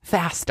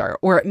faster,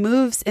 or it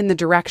moves in the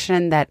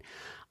direction that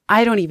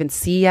I don't even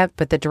see yet,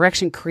 but the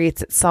direction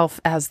creates itself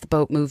as the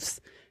boat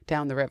moves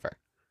down the river.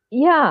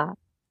 Yeah.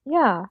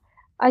 Yeah.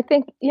 I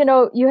think,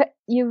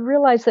 you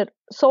realize that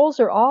souls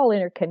are all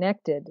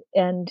interconnected.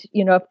 And,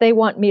 if they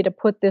want me to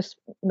put this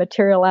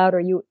material out,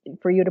 or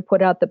for you to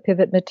put out the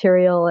pivot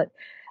material,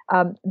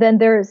 then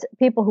there's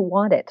people who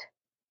want it.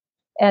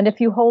 And if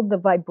you hold the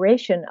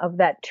vibration of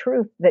that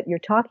truth that you're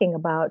talking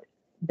about,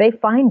 they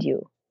find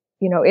you.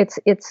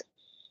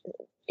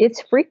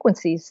 It's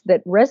frequencies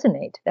that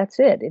resonate. That's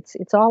it.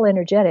 It's all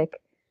energetic.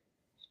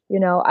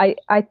 I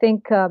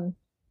think,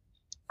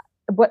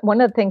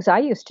 one of the things I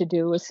used to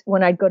do was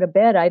when I'd go to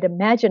bed, I'd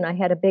imagine I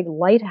had a big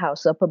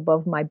lighthouse up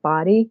above my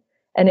body,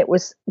 and it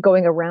was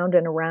going around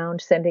and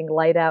around, sending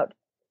light out,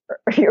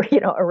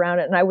 around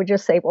it. And I would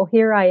just say, well,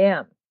 here I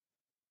am.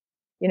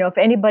 If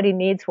anybody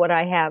needs what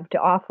I have to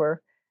offer,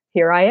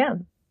 here I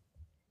am.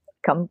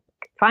 Come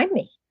find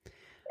me.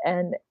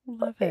 And,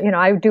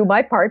 I would do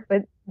my part,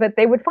 but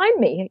they would find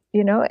me,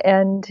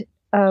 and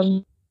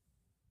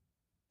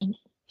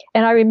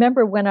I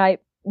remember when I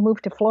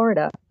moved to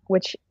Florida,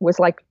 which was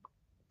like,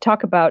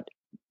 talk about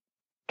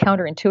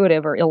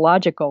counterintuitive or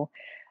illogical.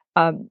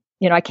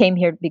 I came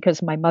here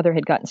because my mother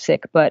had gotten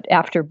sick, but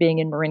after being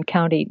in Marin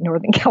County,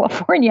 Northern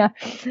California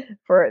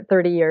for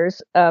 30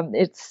 years,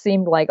 it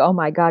seemed like, oh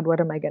my God,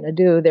 what am I going to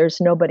do? There's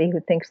nobody who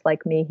thinks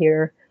like me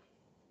here.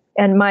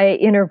 And my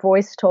inner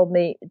voice told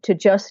me to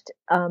just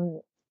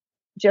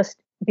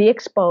be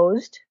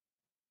exposed,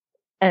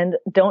 and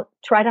don't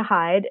try to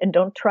hide, and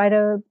don't try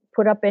to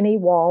put up any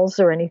walls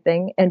or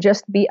anything, and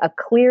just be a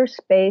clear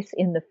space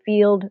in the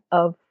field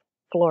of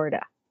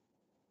Florida.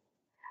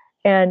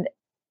 And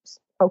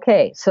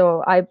okay,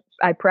 so I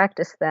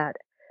practiced that,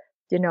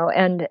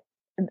 and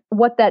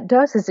what that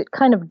does is it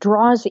kind of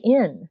draws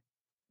in.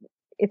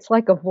 It's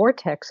like a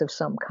vortex of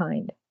some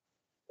kind.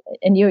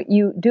 And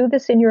you do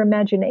this in your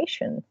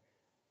imagination.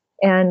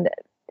 And,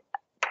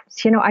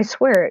 I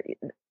swear,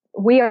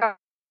 we are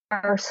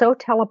so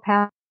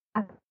telepathic,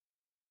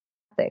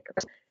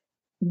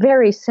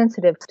 very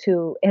sensitive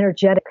to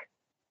energetic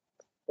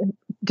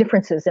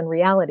differences in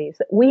realities,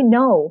 that we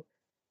know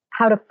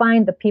how to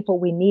find the people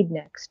we need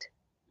next.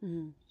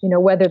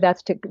 Whether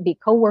that's to be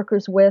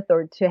coworkers with,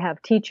 or to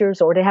have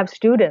teachers, or to have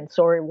students,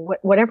 or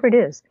whatever it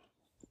is.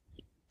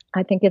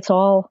 I think it's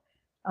all,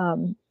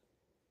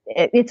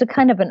 it's a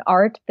kind of an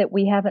art that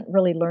we haven't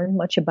really learned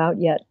much about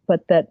yet,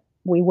 but that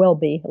we will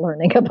be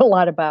learning a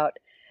lot about,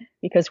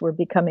 because we're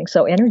becoming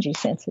so energy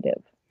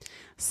sensitive.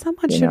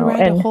 Someone should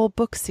write a whole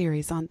book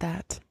series on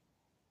that.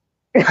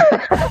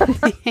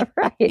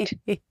 Right.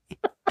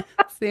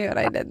 See what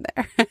I did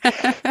there.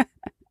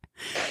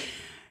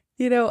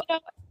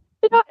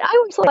 I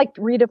always like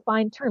to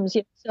redefine terms.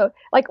 So,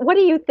 like, what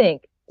do you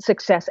think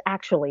success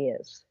actually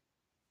is?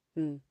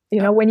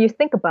 When you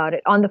think about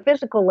it on the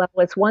physical level,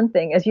 it's one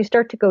thing. As you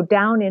start to go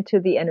down into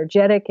the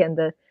energetic and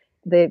the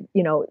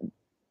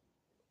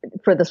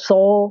for the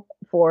soul,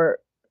 for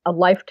a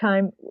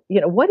lifetime,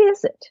 what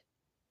is it?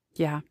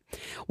 Yeah.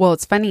 Well,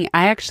 it's funny.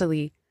 I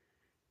actually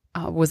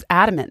was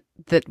adamant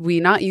that we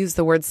not use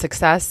the word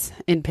success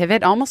in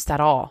Pivot almost at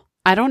all.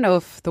 I don't know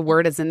if the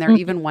word is in there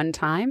even one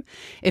time.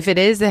 If it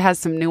is, it has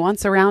some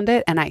nuance around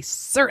it. And I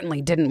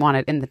certainly didn't want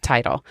it in the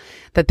title.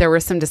 That there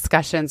were some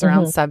discussions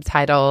around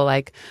subtitle,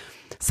 like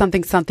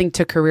something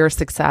to career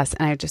success.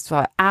 And I just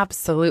thought,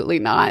 absolutely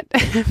not,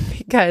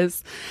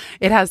 because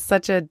it has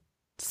such a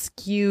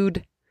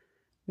skewed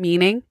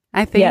meaning,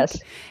 I think. Yes.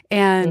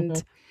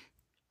 And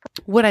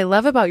what I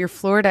love about your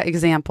Florida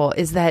example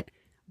is that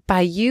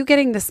by you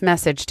getting this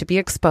message to be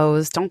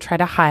exposed, don't try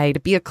to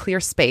hide, be a clear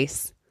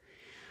space,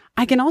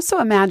 I can also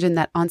imagine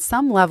that on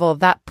some level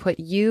that put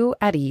you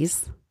at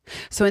ease.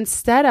 So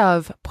instead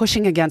of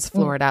pushing against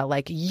Florida,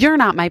 like, you're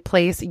not my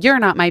place, you're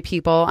not my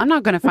people, I'm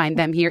not going to find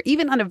them here,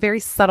 even on a very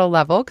subtle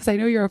level, because I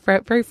know you're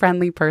a very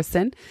friendly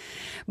person,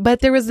 but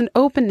there was an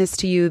openness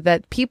to you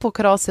that people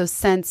could also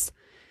sense,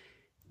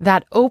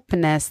 that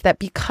openness, that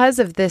because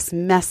of this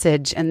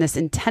message and this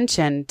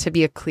intention to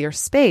be a clear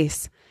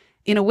space,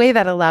 in a way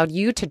that allowed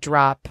you to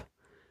drop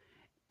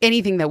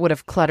anything that would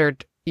have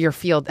cluttered your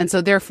field. And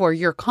so therefore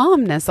your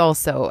calmness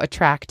also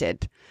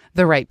attracted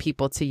the right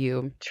people to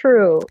you.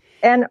 True.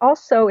 And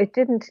also it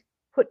didn't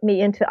put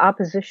me into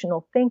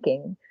oppositional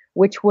thinking,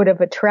 which would have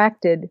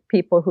attracted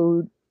people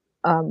who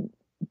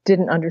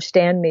didn't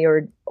understand me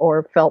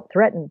or felt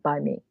threatened by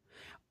me.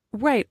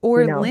 Right.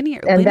 Or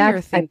linear thinking.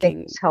 I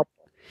think is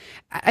helpful.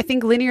 I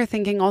think linear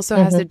thinking also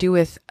has to do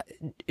with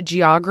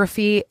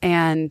geography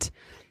and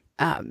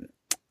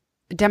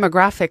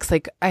demographics.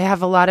 Like I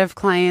have a lot of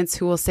clients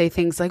who will say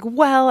things like,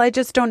 well, I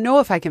just don't know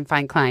if I can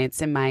find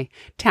clients in my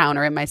town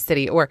or in my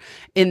city or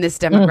in this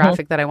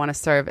demographic that I want to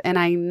serve. And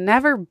I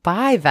never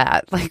buy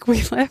that. Like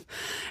we live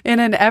in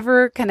an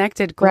ever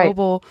connected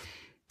global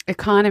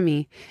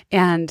economy,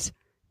 and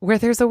where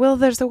there's a will,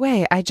 there's a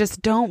way. I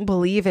just don't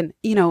believe in,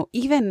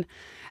 even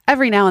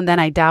every now and then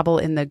I dabble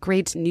in the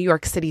great New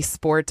York City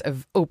sport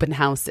of open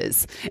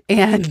houses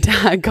and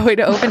going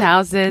to open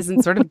houses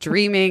and sort of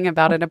dreaming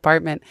about an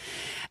apartment.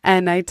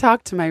 And I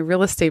talked to my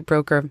real estate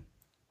broker,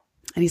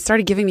 and he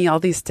started giving me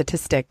all these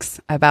statistics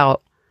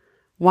about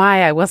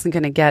why I wasn't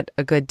going to get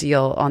a good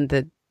deal on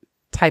the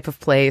type of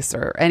place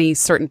or any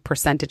certain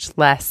percentage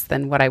less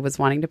than what I was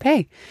wanting to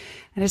pay.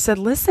 And I said,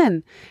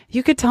 listen,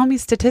 you could tell me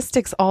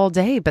statistics all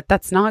day, but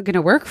that's not going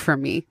to work for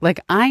me. Like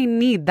I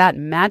need that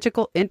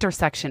magical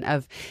intersection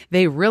of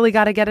they really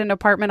got to get an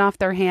apartment off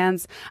their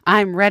hands.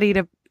 I'm ready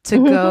to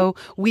go.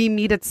 We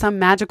meet at some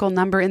magical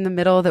number in the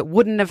middle that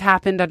wouldn't have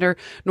happened under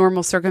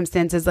normal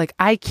circumstances. Like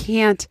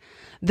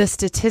the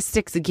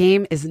statistics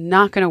game is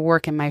not going to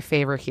work in my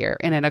favor here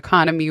in an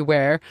economy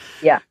where,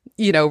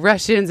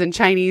 Russians and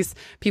Chinese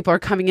people are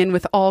coming in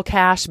with all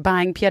cash,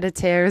 buying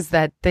pied-à-terres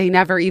that they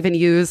never even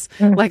use.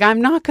 Like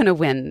I'm not going to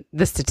win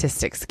the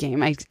statistics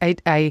game.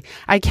 I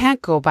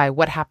can't go by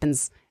what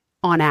happens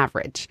on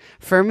average.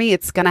 For me,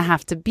 it's going to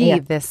have to be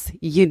this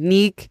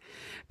unique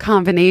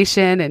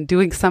combination and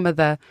doing some of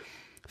the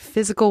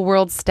physical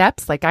world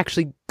steps, like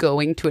actually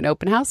going to an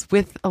open house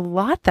with a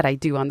lot that I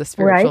do on the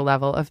spiritual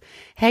level of,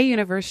 hey,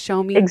 universe,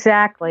 show me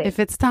exactly if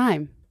it's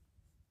time.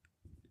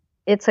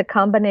 It's a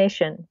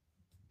combination.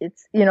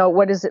 It's,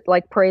 what is it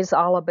like? Praise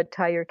Allah, but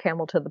tie your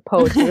camel to the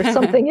post or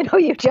something.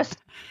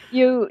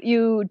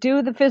 You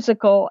do the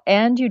physical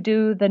and you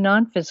do the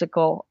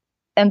non-physical.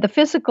 And the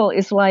physical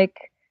is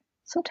like,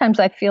 sometimes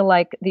I feel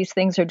like these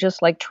things are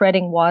just like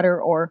treading water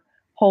or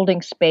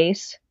holding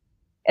space.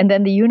 And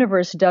then the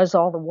universe does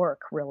all the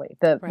work, really.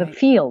 The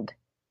field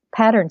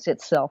patterns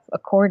itself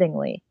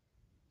accordingly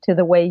to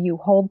the way you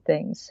hold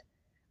things,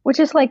 which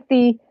is like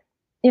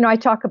I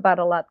talk about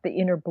a lot the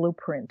inner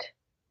blueprint,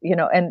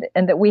 and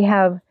that we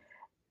have,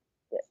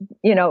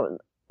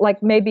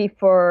 like maybe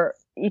for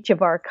each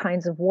of our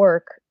kinds of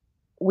work,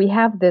 we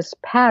have this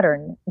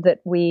pattern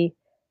that we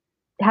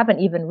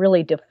haven't even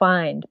really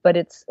defined, but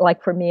it's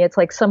like, for me, it's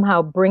like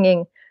somehow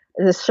bringing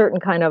this certain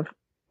kind of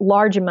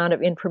large amount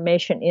of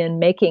information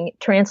in,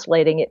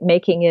 translating it,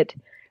 making it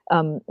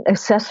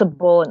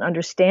accessible and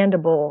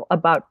understandable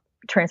about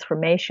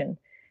transformation.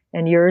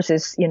 And yours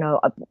is,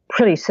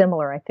 pretty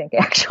similar, I think,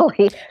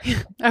 actually.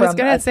 I was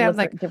going to say, I'm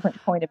like,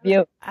 different point of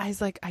view. I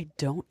was like, I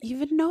don't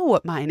even know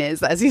what mine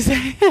is, as you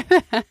say.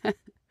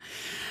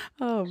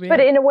 Oh, man. But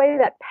in a way,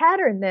 that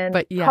pattern then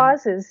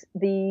causes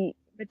the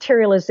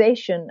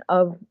materialization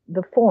of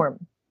the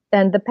form.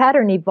 And the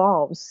pattern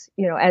evolves,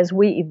 as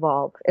we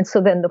evolve. And so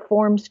then the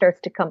form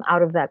starts to come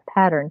out of that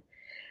pattern.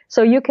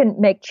 So you can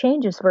make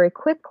changes very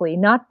quickly,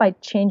 not by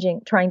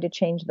trying to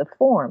change the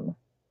form,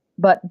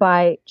 but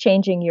by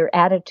changing your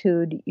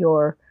attitude,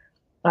 your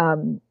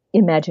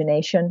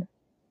imagination,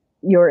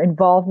 your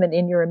involvement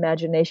in your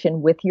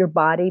imagination with your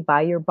body,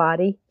 by your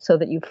body, so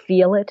that you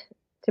feel it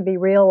to be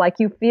real. Like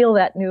you feel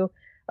that new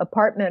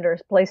apartment or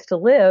place to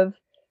live,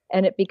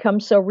 and it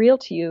becomes so real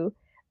to you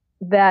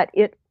that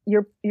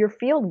your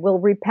field will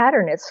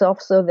repattern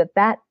itself so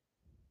that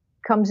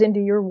comes into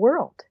your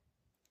world.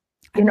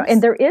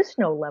 And there is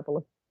no level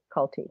of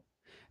difficulty.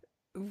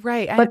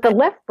 Right. But the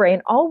left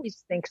brain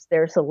always thinks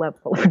there's a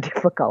level of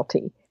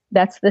difficulty.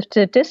 That's the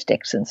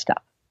statistics and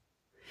stuff.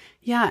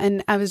 Yeah.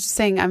 And I was just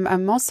saying,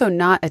 I'm also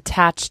not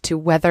attached to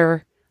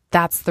whether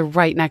that's the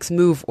right next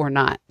move or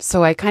not.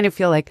 So I kind of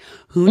feel like,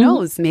 who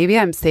knows? Maybe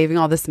I'm saving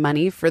all this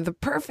money for the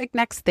perfect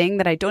next thing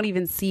that I don't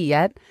even see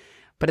yet,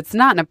 but it's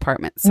not an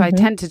apartment. So I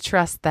tend to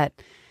trust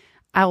that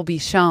I'll be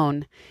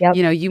shown. Yep.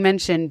 You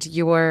mentioned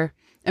you're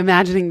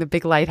imagining the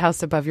big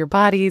lighthouse above your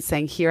body,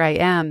 saying, here I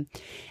am.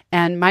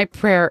 And my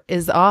prayer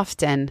is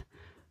often,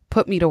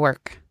 put me to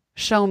work.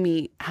 Show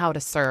me how to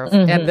serve.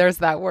 And there's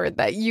that word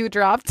that you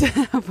dropped.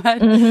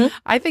 But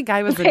I think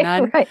I was a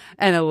nun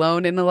and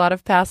alone in a lot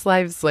of past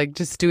lives, like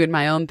just doing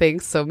my own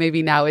things. So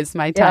maybe now is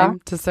my time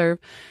to serve.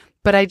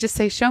 But I just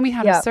say, show me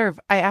how to serve.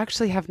 I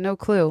actually have no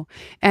clue.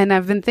 And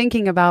I've been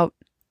thinking about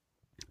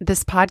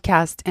this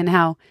podcast and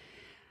how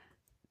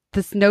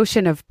this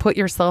notion of put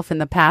yourself in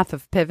the path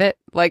of pivot,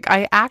 like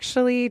I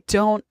actually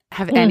don't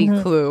have any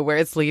clue where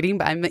it's leading,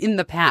 but I'm in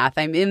the path.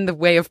 I'm in the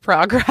way of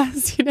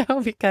progress,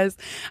 because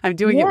I'm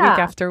doing it week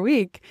after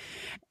week.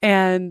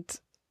 And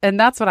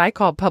that's what I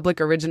call public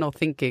original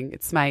thinking.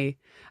 I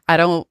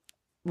don't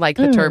like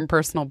the term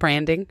personal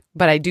branding,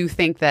 but I do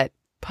think that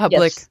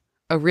public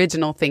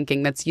original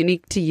thinking that's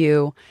unique to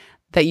you,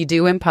 that you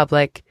do in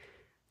public,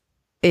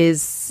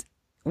 is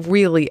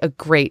really a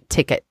great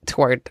ticket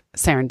toward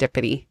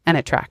serendipity and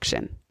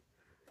attraction.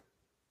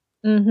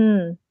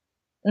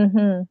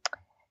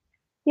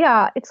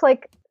 Yeah, it's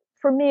like,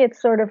 for me, it's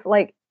sort of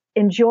like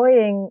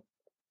enjoying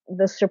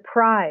the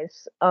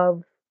surprise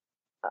of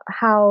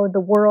how the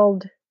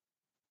world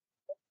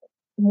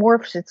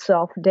morphs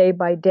itself day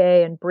by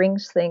day and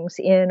brings things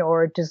in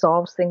or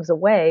dissolves things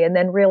away, and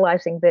then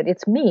realizing that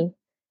it's me,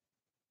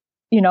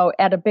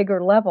 at a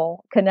bigger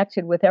level,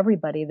 connected with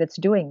everybody that's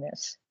doing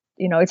this.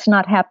 It's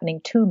not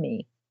happening to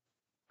me.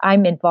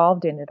 I'm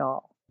involved in it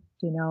all,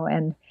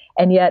 and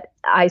yet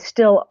I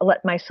still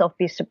let myself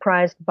be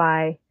surprised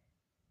by,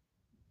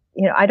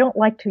 I don't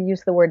like to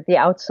use the word the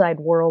outside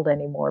world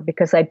anymore,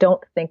 because I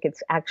don't think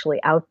it's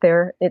actually out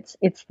there.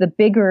 It's the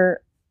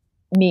bigger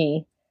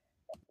me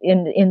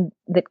in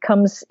that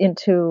comes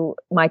into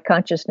my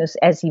consciousness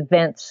as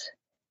events,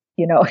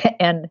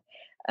 and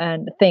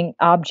thing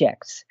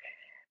objects,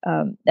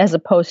 as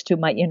opposed to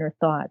my inner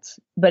thoughts.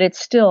 But it's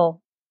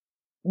still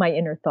my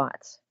inner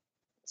thoughts.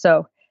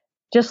 So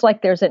just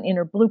like there's an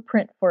inner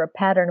blueprint for a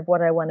pattern of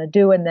what I want to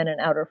do, and then an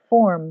outer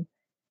form,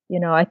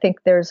 I think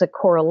there's a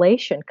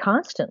correlation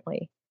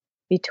constantly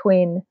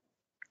between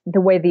the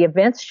way the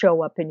events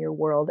show up in your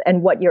world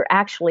and what you're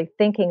actually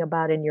thinking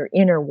about in your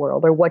inner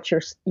world, or what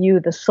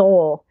the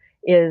soul,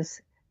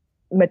 is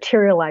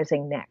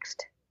materializing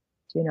next.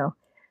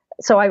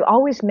 So I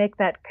always make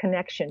that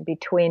connection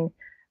between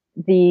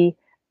the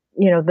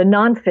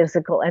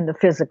non-physical and the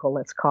physical,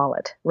 let's call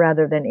it,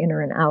 rather than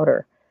inner and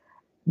outer.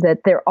 That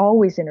they're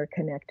always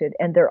interconnected,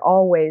 and they're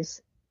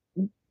always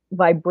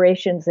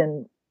vibrations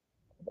and,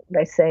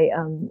 I say,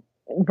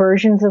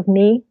 versions of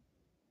me,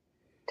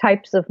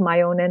 types of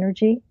my own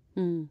energy,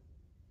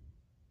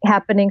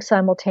 happening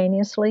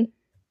simultaneously.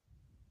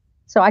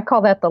 So I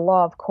call that the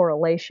law of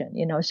correlation.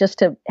 It's just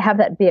to have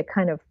that be a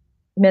kind of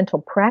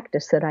mental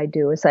practice that I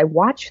do as I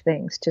watch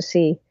things, to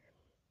see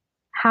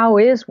how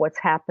is what's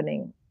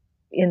happening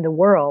in the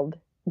world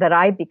that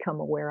I become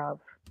aware of,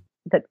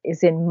 that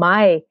is in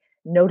my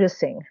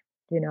noticing,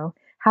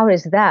 how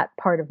is that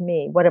part of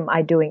me? What am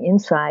I doing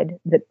inside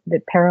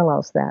that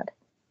parallels that?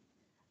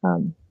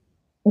 And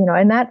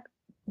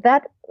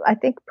that I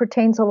think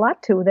pertains a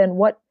lot to then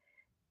what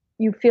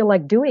you feel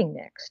like doing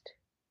next.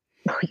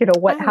 How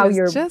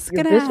your business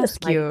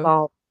might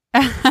evolve.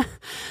 I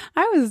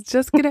was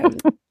just gonna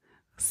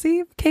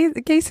see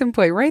case in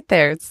point right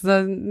there. It's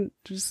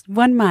just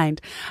one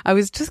mind. I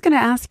was just gonna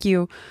ask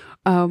you,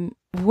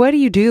 what do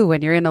you do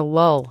when you're in a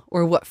lull,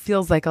 or what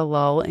feels like a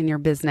lull in your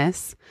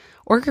business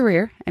or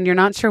career, and you're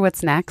not sure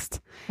what's next?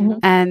 Mm-hmm.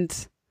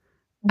 And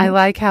I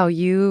like how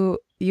you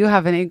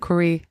have an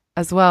inquiry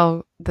as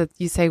well, that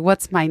you say,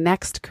 what's my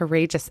next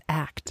courageous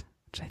act?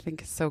 Which I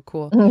think is so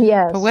cool.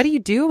 Yes. But what do you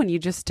do when you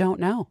just don't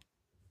know?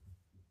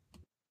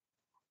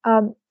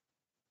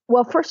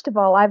 Well, first of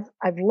all,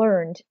 I've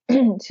learned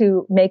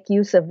to make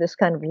use of this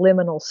kind of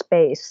liminal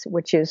space,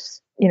 which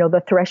is,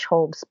 the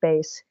threshold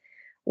space,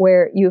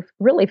 where you've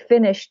really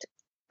finished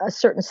a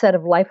certain set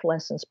of life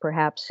lessons,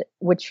 perhaps,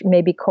 which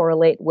maybe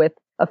correlate with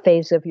a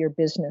phase of your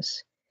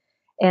business.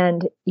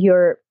 And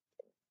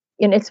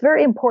it's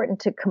very important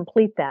to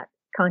complete that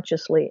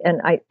consciously,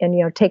 and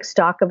take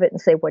stock of it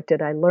and say, what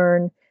did I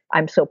learn?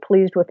 I'm so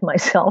pleased with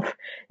myself,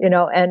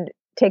 and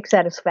take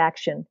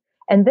satisfaction.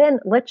 And then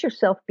let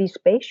yourself be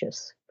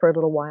spacious for a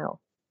little while.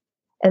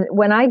 And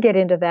when I get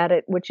into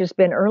that, which has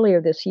been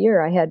earlier this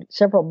year, I had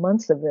several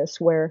months of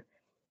this where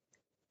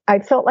I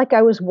felt like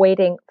I was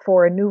waiting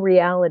for a new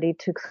reality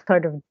to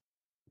sort of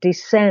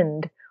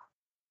descend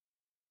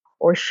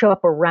or show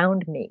up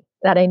around me,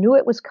 that I knew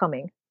it was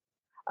coming.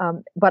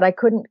 But I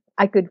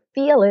could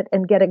feel it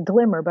and get a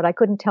glimmer, but I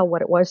couldn't tell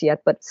what it was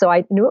yet. But so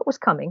I knew it was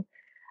coming.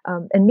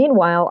 And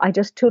meanwhile, I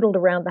just tootled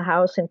around the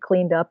house and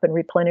cleaned up and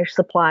replenished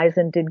supplies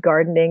and did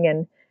gardening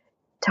and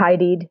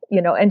tidied,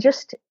 and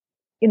just,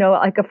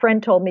 like a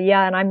friend told me,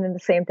 yeah, and I'm in the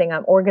same thing.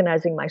 I'm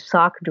organizing my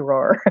sock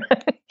drawer,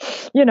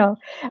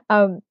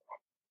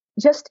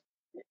 just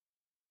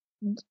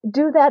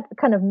do that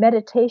kind of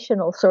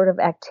meditational sort of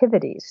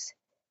activities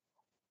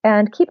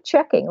and keep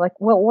checking, like,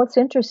 well, what's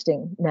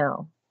interesting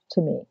now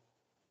to me?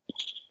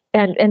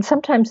 And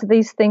sometimes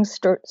these things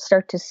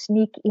start to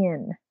sneak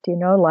in,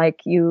 like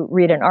you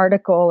read an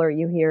article or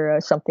you hear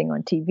something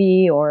on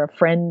TV, or a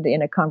friend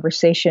in a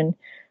conversation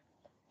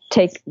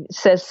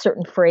says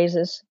certain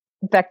phrases.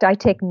 In fact, I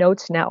take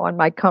notes now on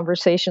my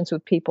conversations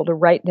with people to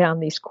write down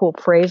these cool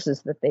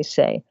phrases that they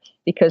say,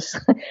 because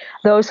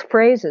those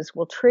phrases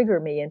will trigger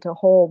me into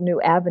whole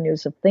new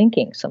avenues of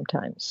thinking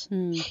sometimes.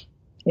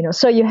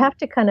 So you have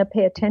to kind of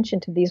pay attention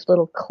to these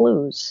little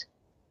clues.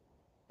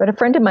 But a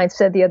friend of mine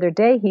said the other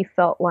day he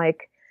felt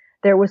like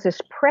there was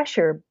this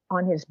pressure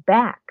on his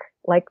back,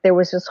 like there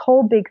was this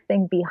whole big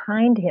thing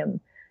behind him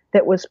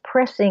that was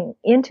pressing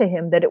into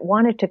him, that it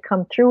wanted to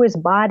come through his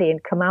body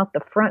and come out the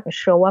front and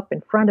show up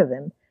in front of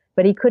him,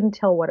 but he couldn't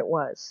tell what it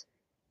was.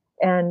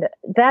 And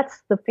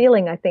that's the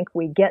feeling I think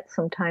we get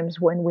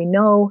sometimes when we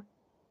know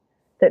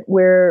that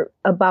we're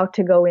about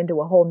to go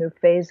into a whole new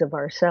phase of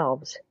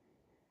ourselves.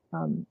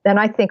 And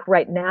I think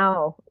right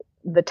now,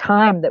 the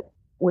time that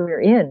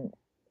we're in,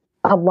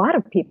 a lot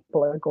of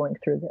people are going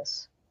through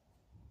this.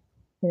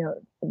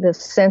 This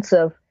sense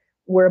of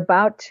we're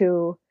about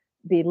to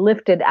be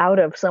lifted out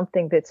of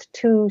something that's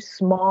too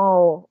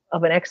small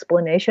of an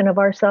explanation of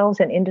ourselves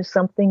and into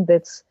something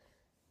that's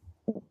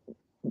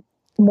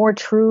more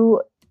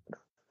true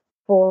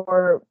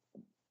for,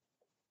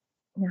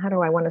 how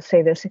do I want to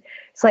say this?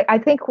 It's like, I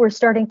think we're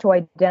starting to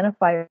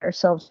identify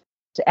ourselves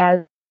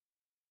as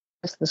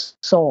the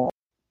soul.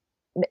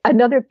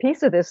 Another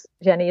piece of this,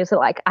 Jenny, is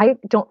like, I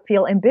don't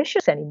feel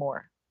ambitious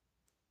anymore,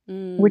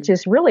 which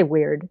is really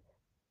weird.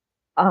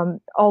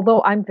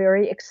 Although I'm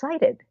very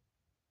excited.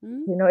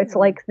 It's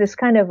like this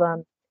kind of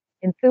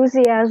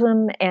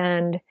enthusiasm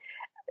and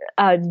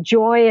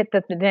joy at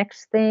the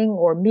next thing,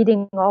 or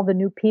meeting all the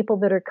new people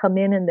that are come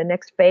in the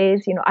next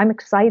phase. I'm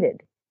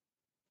excited.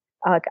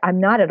 I'm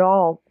not at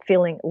all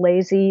feeling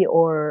lazy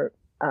or,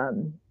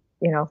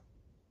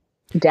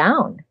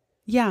 down.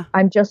 Yeah.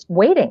 I'm just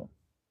waiting.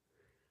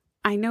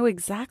 I know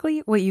exactly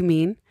what you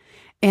mean.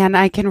 And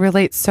I can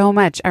relate so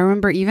much. I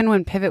remember even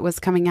when Pivot was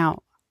coming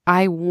out,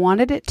 I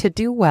wanted it to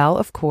do well,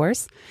 of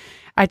course.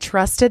 I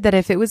trusted that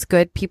if it was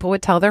good, people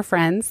would tell their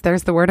friends.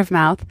 There's the word of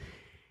mouth.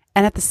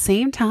 And at the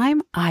same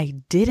time, I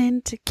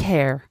didn't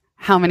care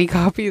how many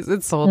copies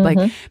it sold. Like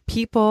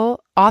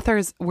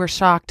authors were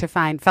shocked to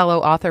find fellow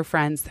author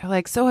friends. They're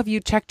like, so have you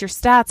checked your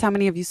stats? How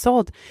many have you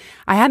sold?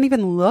 I hadn't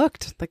even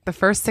looked. Like the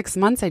first 6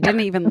 months, I didn't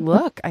even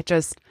look. I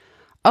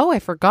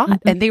forgot.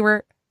 And they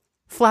were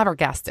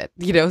flabbergasted.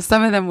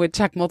 Some of them would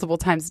check multiple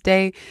times a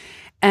day.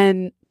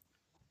 And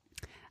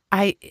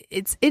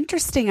it's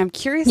interesting. I'm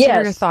curious to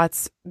hear your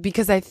thoughts,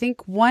 because I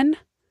think one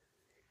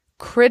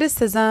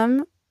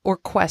criticism or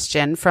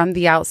question from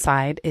the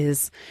outside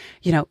is,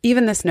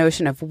 even this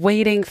notion of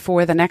waiting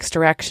for the next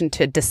direction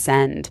to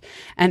descend.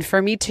 And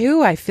for me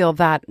too, I feel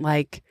that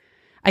like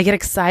I get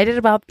excited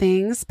about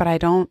things, but I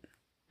don't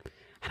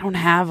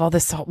have all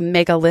this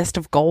mega list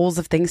of goals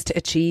of things to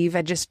achieve.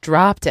 I just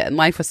dropped it and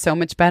life was so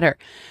much better.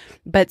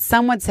 But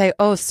some would say,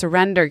 oh,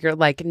 surrender. You're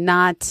like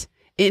not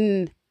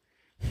in,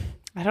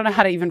 I don't know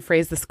how to even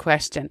phrase this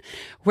question,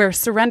 where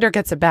surrender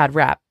gets a bad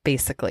rap,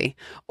 basically,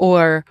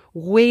 or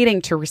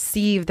waiting to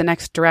receive the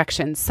next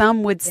direction.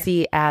 Some would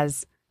see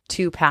as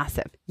too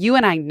passive. You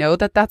and I know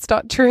that that's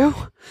not true,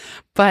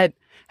 but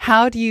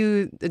how do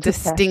you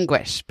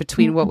distinguish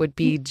between what would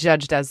be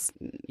judged as,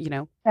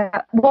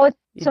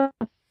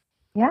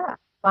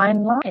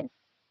 fine line.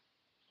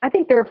 I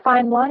think there are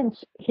fine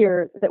lines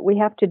here that we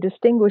have to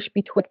distinguish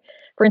between,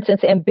 for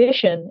instance,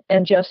 ambition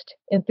and just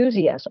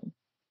enthusiasm.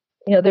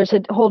 There's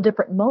a whole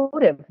different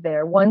motive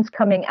there. One's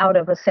coming out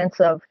of a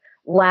sense of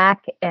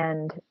lack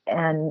and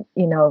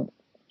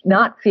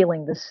not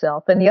feeling the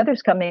self, and the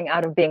other's coming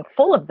out of being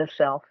full of the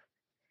self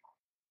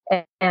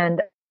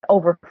and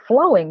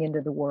overflowing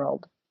into the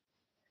world.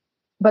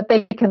 But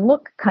they can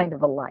look kind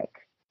of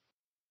alike.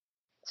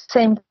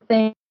 Same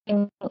thing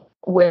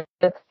with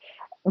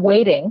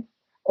waiting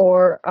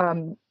or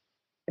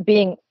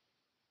being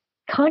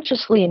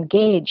consciously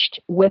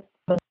engaged with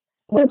the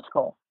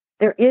goal.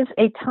 There is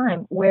a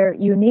time where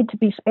you need to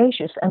be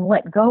spacious and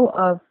let go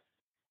of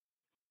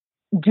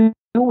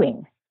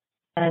doing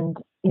and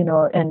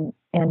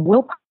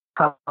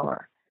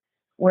willpower,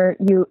 where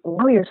you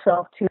allow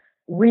yourself to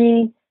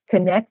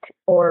reconnect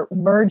or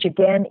merge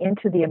again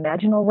into the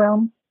imaginal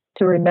realm,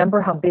 to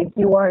remember how big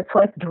you are. It's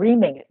like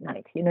dreaming at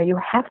night. You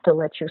have to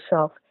let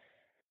yourself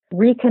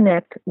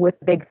reconnect with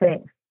the big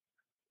thing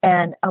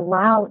and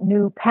allow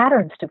new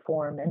patterns to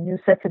form and new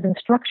sets of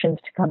instructions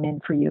to come in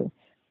for you.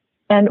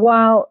 And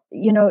while,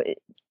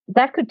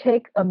 that could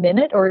take a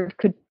minute, or it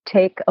could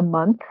take a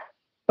month,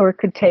 or it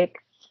could take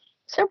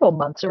several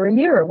months or a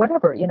year or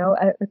whatever, it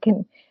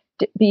can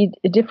be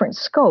different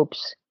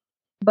scopes.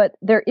 But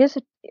there is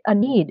a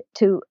need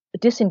to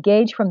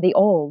disengage from the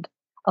old,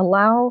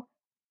 allow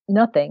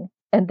nothing,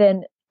 and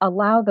then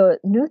allow the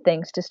new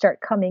things to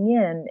start coming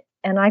in.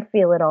 And I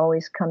feel it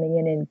always coming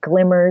in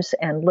glimmers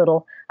and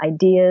little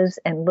ideas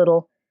and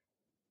little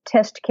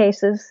test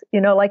cases,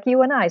 like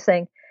you and I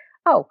saying,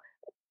 oh,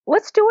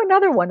 let's do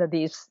another one of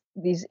these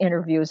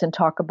interviews and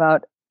talk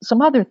about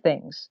some other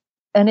things.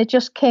 And it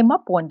just came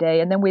up one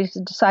day, and then we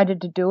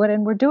decided to do it,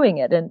 and we're doing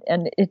it. And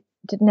it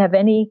didn't have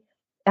any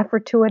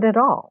effort to it at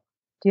all,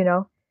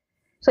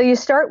 So you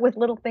start with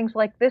little things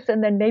like this,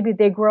 and then maybe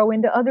they grow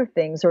into other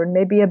things, or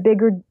maybe a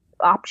bigger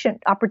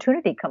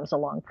opportunity comes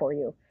along for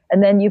you.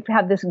 And then you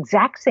have this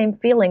exact same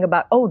feeling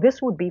about, oh, this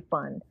would be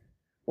fun.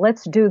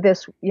 Let's do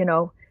this,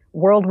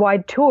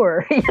 worldwide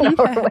tour,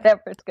 or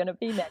whatever it's going to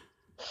be next.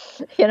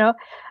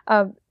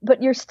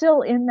 But you're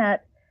still in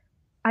that,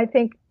 I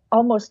think,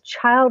 almost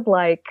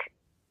childlike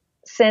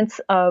sense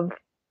of,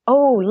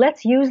 oh,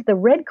 let's use the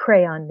red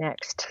crayon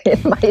next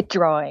in my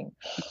drawing.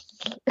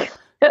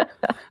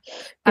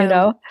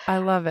 I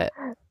love it.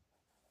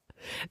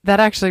 That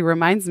actually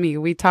reminds me,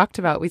 we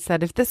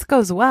said, if this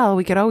goes well,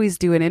 we could always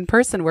do an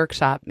in-person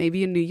workshop,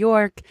 maybe in New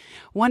York.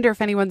 Wonder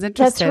if anyone's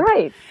interested. That's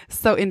right.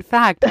 So in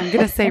fact, I'm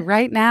going to say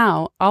right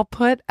now, I'll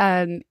put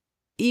an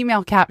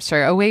email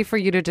capture, a way for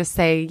you to just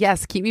say,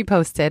 yes, keep me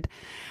posted.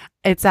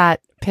 It's at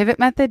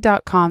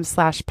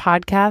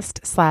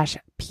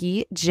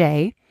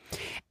pivotmethod.com/podcast/PJ.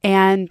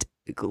 And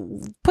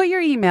put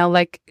your email.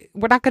 Like,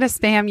 we're not going to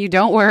spam you.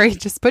 Don't worry.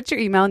 Just put your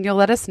email and you'll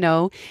let us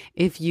know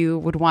if you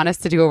would want us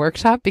to do a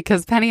workshop,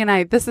 because Penny and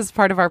I, this is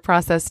part of our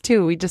process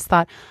too. We just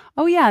thought,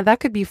 oh yeah, that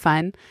could be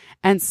fun.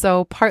 And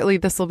so partly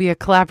this will be a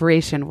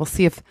collaboration. We'll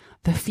see if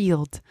the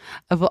field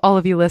of all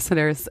of you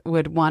listeners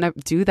would want to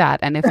do that.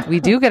 And if we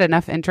do get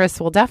enough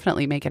interest, we'll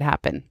definitely make it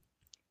happen.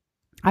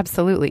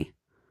 Absolutely.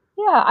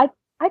 Yeah,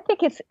 I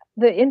think it's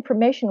the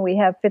information we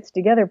have fits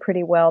together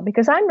pretty well,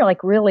 because I'm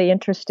like really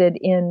interested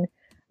in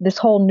this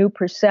whole new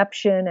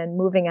perception and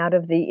moving out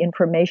of the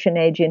information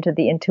age into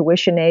the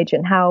intuition age,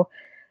 and how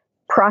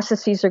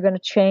processes are going to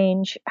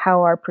change,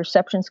 how our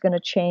perception is going to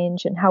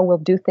change, and how we'll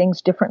do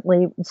things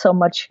differently, so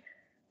much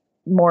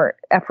more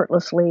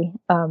effortlessly,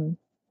 and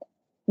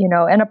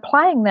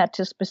applying that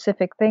to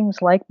specific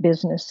things like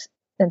business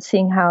and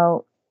seeing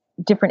how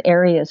different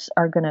areas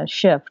are going to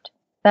shift.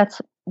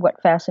 That's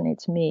what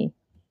fascinates me.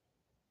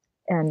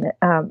 And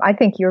I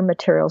think your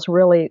material's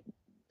really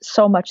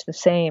so much the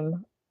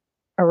same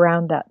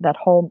around that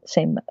whole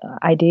same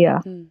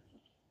idea.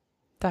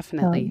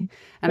 Definitely.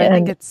 And I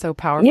think it's so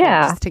powerful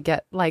just to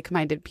get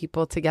like-minded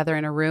people together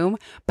in a room.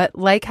 But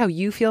like how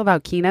you feel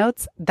about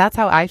keynotes, that's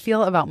how I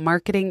feel about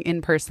marketing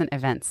in-person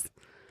events.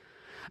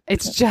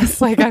 It's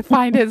just like, I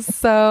find it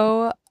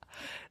so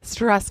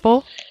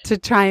stressful to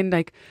try and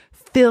like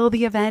fill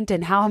the event,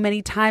 and how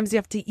many times you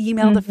have to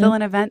email to fill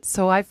an event.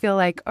 So I feel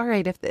like, all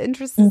right, if the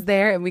interest is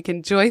there and we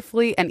can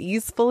joyfully and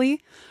easily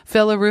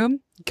fill a room,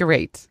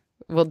 great.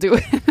 We'll do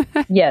it.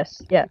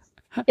 Yes. Yeah.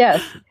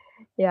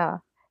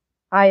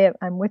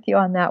 I'm with you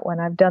on that one.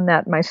 I've done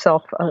that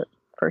myself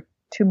for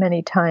too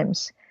many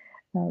times.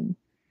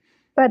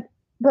 But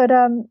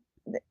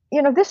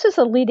this is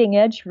a leading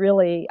edge,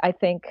 really, I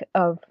think,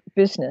 of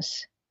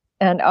business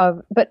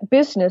but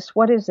business,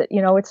 what is it?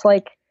 It's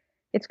like,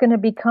 it's going to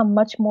become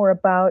much more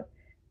about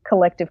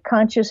collective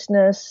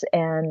consciousness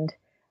and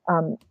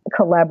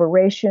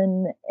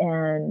collaboration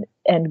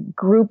and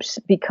groups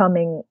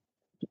becoming,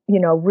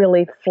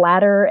 really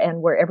flatter,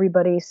 and where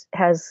everybody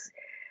has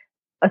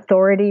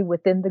authority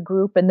within the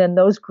group, and then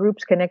those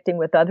groups connecting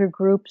with other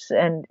groups,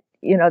 and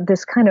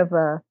this kind of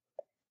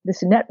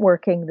this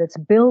networking that's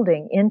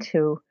building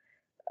into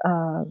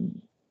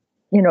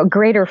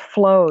greater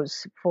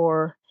flows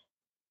for,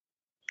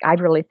 I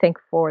really think,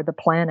 for the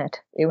planet.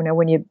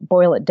 When you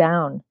boil it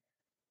down,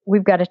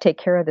 we've got to take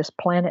care of this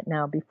planet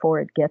now before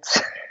it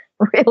gets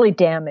really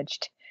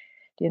damaged.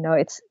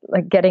 It's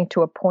like getting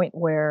to a point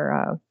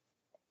where,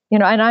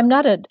 and I'm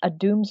not a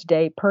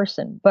doomsday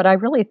person, but I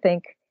really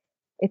think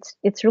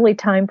it's really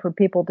time for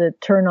people to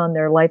turn on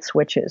their light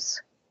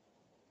switches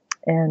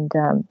and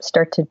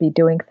start to be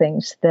doing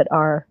things that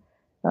are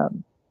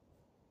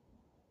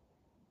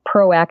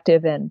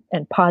proactive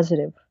and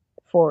positive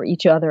for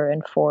each other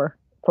and for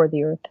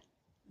the earth.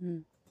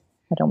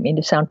 I don't mean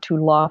to sound too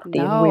lofty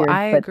and weird.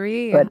 I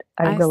agree. But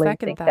I really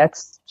think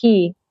that's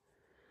key.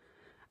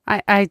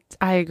 I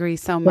agree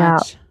so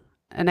much. Yeah.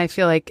 And I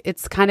feel like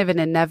it's kind of an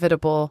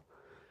inevitable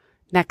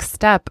next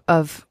step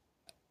of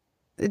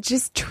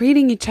just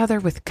treating each other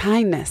with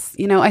kindness.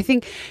 I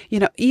think,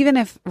 even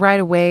if right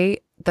away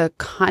the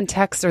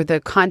context or the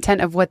content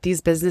of what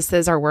these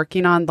businesses are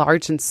working on,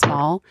 large and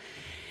small,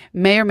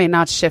 may or may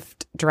not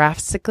shift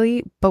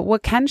drastically, but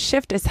what can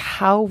shift is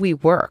how we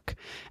work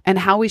and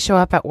how we show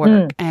up at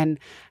work and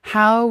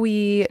how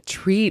we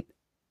treat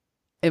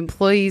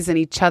employees and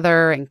each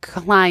other and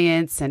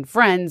clients and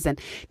friends and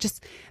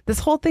just this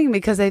whole thing,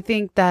 because I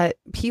think that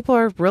people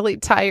are really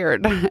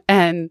tired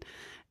and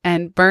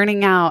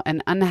burning out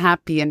and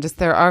unhappy, and just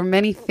there are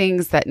many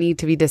things that need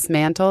to be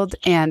dismantled.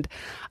 And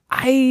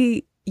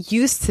I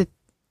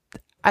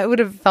would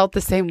have felt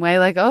the same way,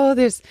 like, oh,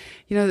 there's,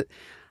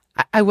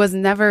 I was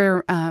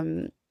never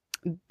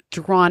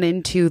drawn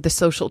into the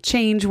social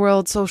change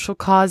world, social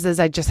causes.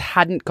 I just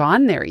hadn't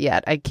gone there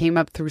yet. I came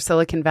up through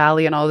Silicon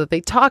Valley, and all that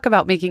they talk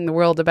about making the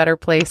world a better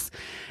place,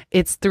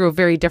 it's through a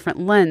very different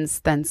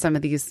lens than some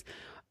of these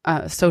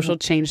social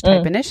change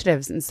type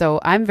initiatives. And so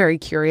I'm very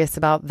curious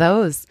about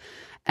those.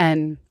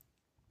 And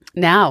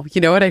now,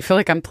 I feel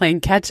like I'm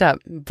playing catch up,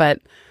 but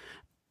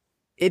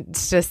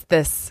it's just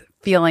this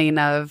feeling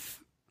of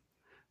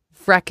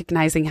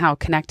recognizing how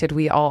connected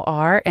we all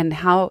are, and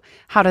how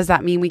does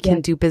that mean we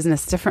can do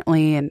business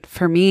differently. And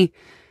for me,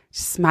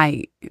 just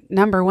my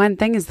number one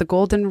thing is the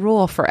golden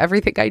rule for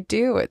everything I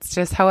do. It's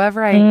just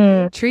however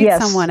I treat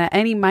someone at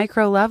any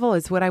micro level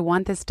is what I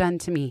want this done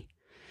to me.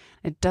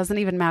 It doesn't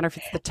even matter if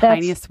it's the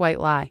tiniest white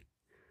lie.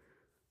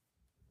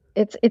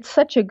 It's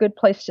such a good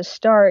place to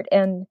start.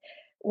 And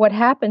what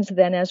happens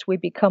then as we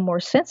become more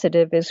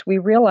sensitive is we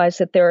realize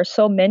that there are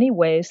so many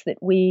ways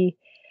that we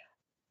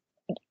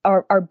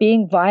are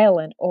being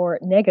violent or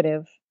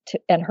negative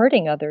and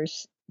hurting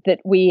others that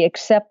we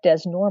accept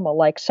as normal,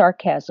 like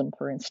sarcasm,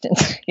 for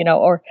instance,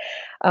 or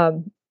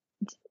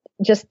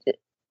just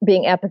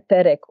being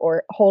apathetic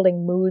or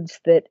holding moods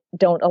that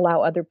don't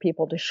allow other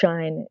people to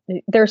shine.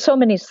 There are so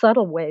many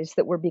subtle ways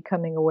that we're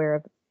becoming aware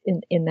of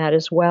in that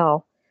as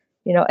well.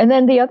 And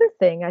then the other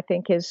thing I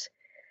think is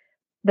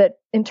that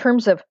in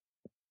terms of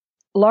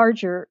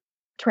larger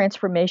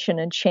transformation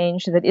and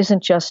change that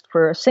isn't just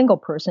for a single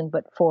person,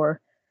 but for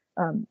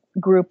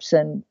groups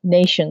and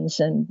nations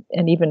and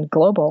even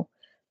global,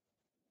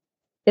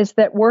 is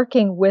that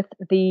working with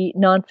the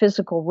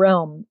non-physical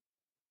realm,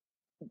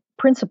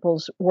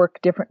 principles work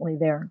differently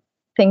there.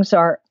 Things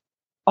are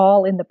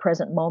all in the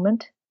present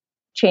moment.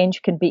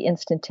 Change can be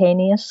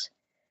instantaneous.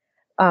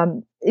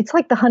 It's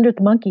like the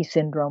 100th monkey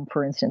syndrome,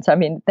 for instance. I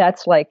mean,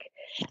 that's like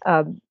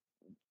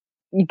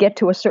you get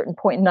to a certain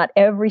point, and not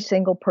every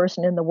single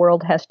person in the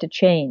world has to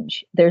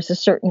change. There's a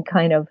certain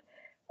kind of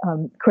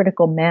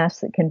critical mass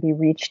that can be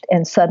reached,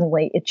 and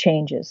suddenly it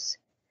changes.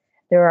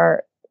 There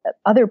are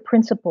other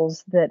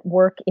principles that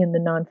work in the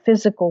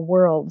non-physical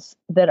worlds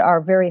that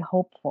are very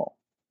hopeful,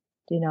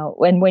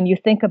 and when you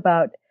think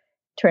about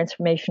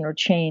transformation or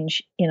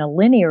change in a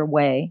linear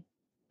way,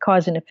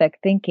 cause and effect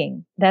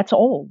thinking, that's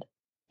old,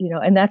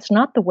 and that's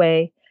not the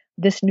way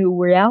this new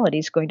reality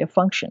is going to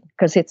function,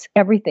 because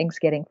everything's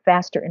getting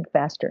faster and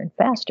faster and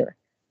faster.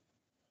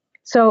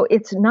 So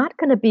it's not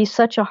going to be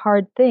such a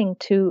hard thing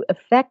to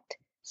affect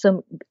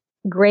some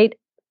great,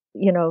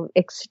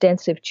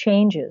 extensive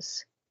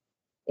changes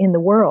in the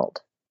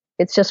world.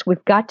 It's just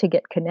we've got to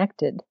get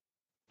connected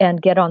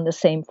and get on the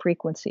same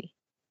frequency.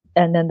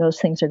 And then those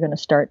things are going to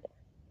start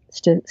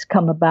to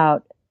come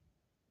about,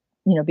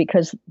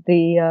 because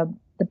the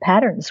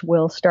patterns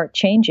will start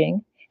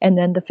changing, and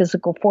then the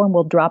physical form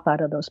will drop out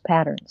of those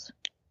patterns.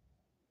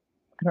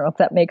 I don't know if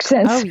that makes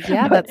sense. Oh,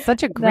 yeah, that's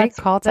such a great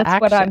call to action.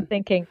 That's what I'm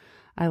thinking.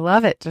 I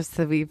love it. Just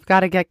that we've got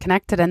to get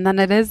connected. And then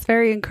it is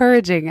very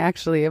encouraging,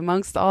 actually,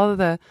 amongst all of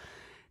the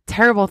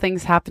terrible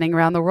things happening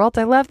around the world.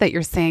 I love that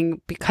you're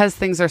saying because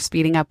things are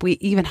speeding up, we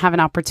even have an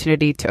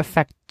opportunity to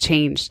affect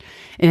change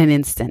in an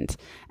instant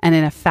and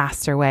in a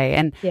faster way.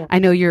 And I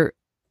know you're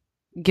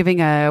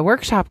giving a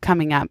workshop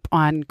coming up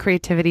on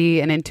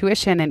creativity and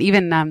intuition, and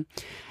even,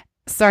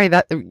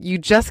 that you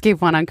just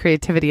gave one on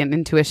creativity and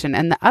intuition.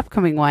 And the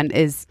upcoming one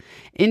is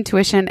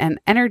intuition and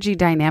energy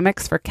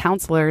dynamics for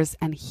counselors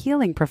and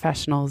healing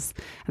professionals.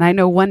 And I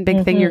know one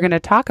big thing you're going to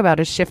talk about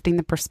is shifting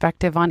the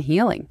perspective on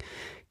healing.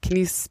 Can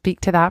you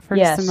speak to that for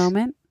just a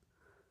moment?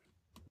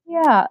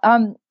 Yeah.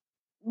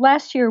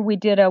 Last year we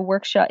did a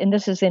workshop, and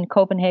this is in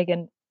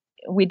Copenhagen.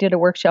 We did a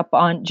workshop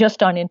on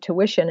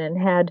intuition, and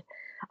had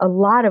a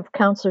lot of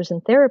counselors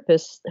and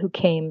therapists who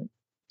came,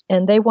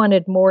 and they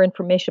wanted more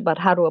information about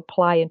how to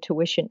apply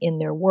intuition in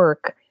their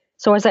work.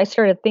 So as I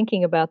started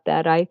thinking about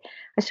that, I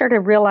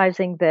started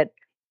realizing that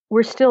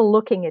we're still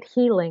looking at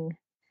healing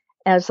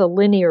as a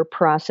linear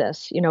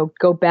process.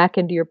 Go back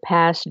into your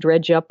past,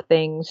 dredge up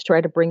things, try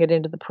to bring it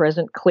into the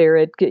present, clear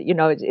it.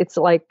 It's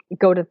like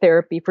go to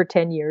therapy for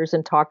 10 years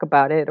and talk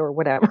about it or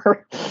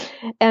whatever.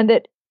 And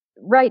that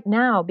right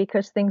now,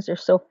 because things are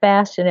so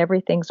fast and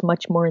everything's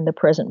much more in the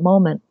present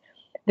moment,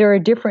 there are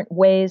different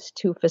ways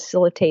to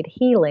facilitate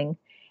healing.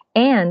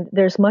 And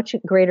there's much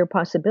greater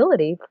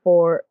possibility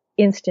for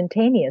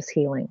instantaneous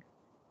healing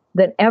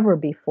than ever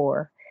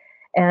before.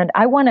 And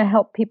I want to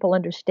help people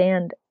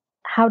understand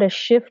how to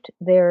shift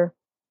their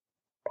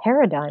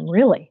paradigm,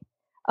 really,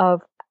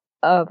 of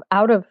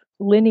out of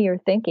linear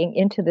thinking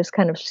into this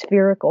kind of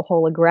spherical,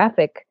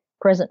 holographic,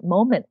 present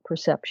moment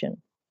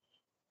perception,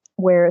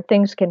 where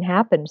things can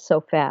happen so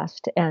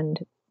fast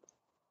and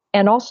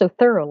also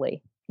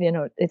thoroughly.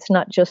 It's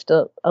not just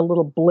a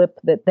little blip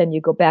that then you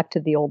go back to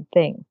the old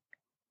thing.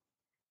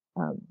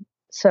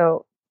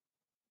 So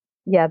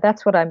yeah,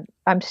 that's what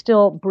I'm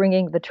still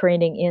bringing the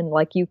training in,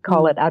 like you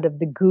call it, out of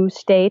the goo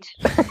state.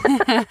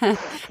 I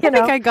think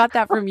I got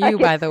that from you,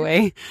 by the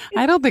way.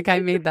 I don't think I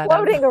made that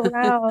floating up.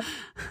 around.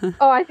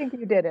 Oh, I think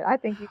you did it. I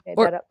think you made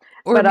that up.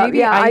 Or but,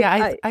 maybe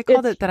I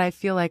called it that. I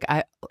feel like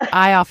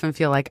I often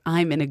feel like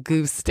I'm in a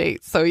goo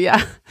state. So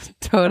yeah,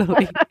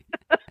 totally.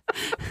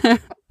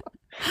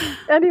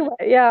 Anyway,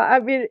 yeah, I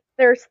mean,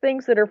 there's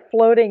things that are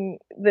floating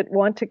that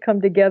want to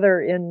come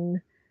together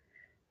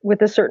with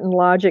a certain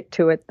logic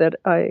to it that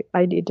I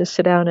need to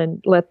sit down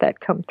and let that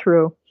come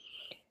through.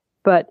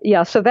 But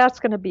yeah, so that's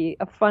going to be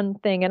a fun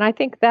thing. And I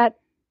think that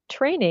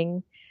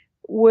training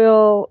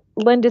will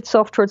lend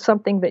itself towards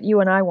something that you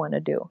and I want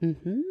to do.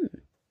 Mm-hmm.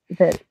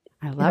 That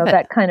I love it.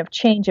 That kind of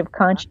change of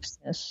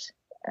consciousness.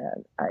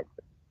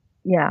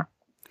 Yeah.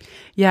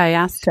 Yeah, I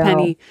asked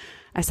Penny,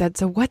 I said,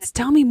 so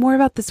tell me more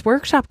about this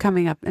workshop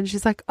coming up. And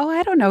she's like, oh,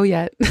 I don't know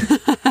yet.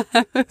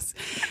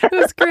 It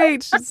was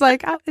great. She's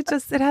like, oh,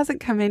 it hasn't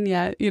come in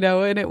yet,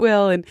 and it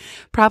will. And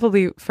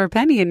probably for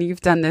Penny, and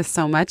you've done this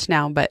so much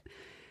now, but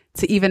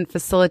to even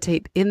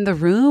facilitate in the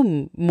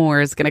room more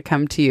is going to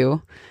come to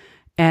you.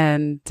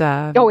 And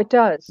it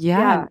does.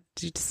 Yeah.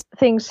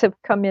 Things have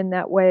come in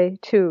that way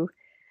too.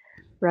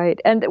 Right.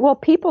 And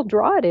people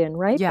draw it in,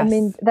 right? Yes. I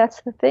mean,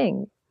 that's the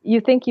thing. You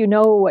think you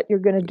know what you're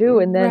going to do,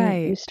 and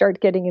then you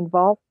start getting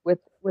involved with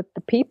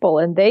the people,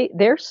 and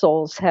their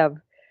souls have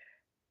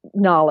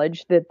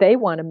knowledge that they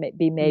want to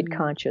be made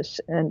conscious,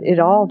 and it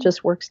all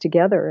just works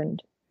together,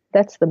 and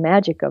that's the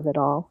magic of it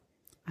all.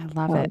 I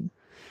love it.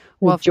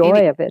 The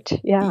joy of it.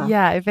 Yeah.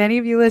 Yeah. If any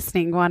of you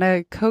listening want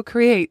to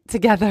co-create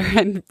together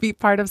and be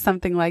part of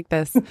something like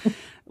this,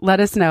 let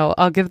us know.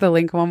 I'll give the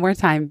link one more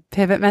time.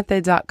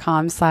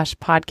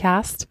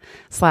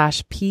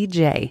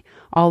 pivotmethod.com/podcast/PJ,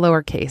 all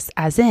lowercase,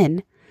 as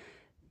in,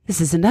 this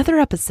is another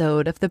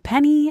episode of the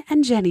Penny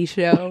and Jenny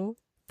Show.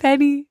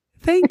 Penny,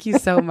 thank you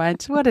so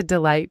much. What a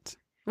delight.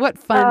 What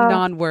fun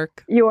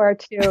non-work. You are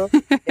too.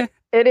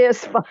 It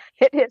is fun.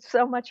 It is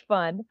so much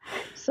fun.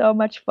 So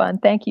much fun.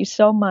 Thank you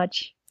so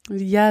much.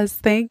 Yes,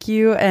 thank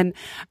you. And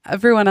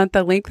everyone, on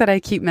the link that I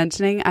keep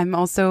mentioning,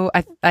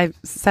 I've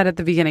said at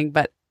the beginning,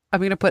 but I'm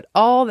going to put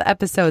all the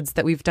episodes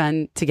that we've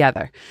done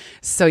together.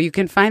 So you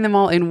can find them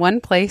all in one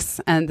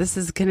place. And this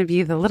is going to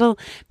be the little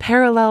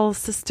parallel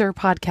sister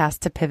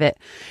podcast to Pivot.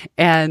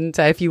 And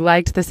if you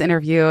liked this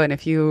interview and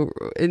if you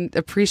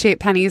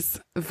appreciate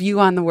Penny's view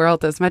on the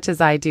world as much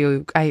as I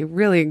do, I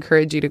really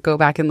encourage you to go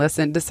back and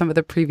listen to some of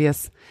the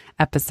previous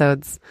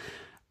episodes.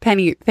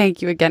 Penny,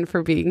 thank you again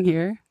for being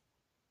here.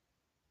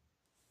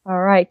 All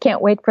right.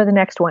 Can't wait for the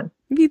next one.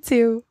 Me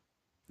too.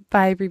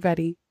 Bye,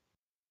 everybody.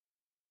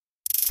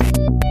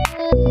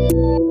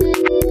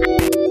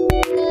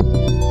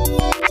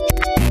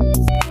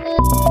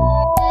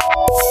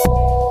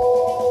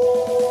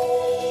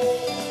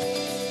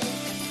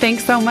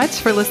 Thanks so much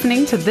for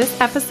listening to this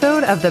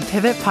episode of the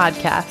Pivot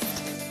Podcast.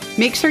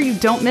 Make sure you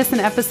don't miss an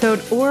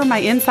episode or my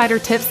insider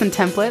tips and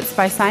templates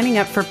by signing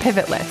up for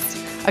Pivot List,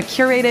 a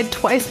curated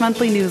twice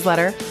monthly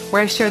newsletter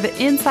where I share the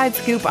inside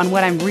scoop on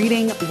what I'm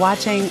reading,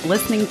 watching,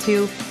 listening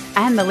to,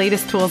 and the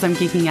latest tools I'm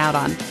geeking out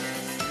on.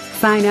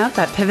 Sign up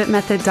at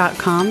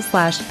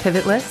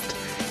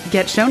pivotmethod.com/pivotlist.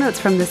 Get show notes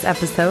from this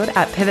episode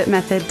at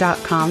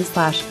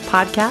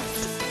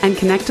pivotmethod.com/podcast and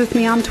connect with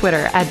me on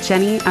Twitter at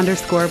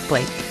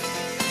Jenny_Blake.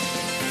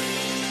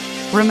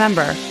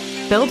 Remember,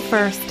 build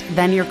first,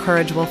 then your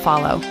courage will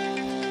follow.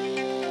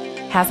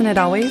 Hasn't it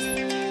always?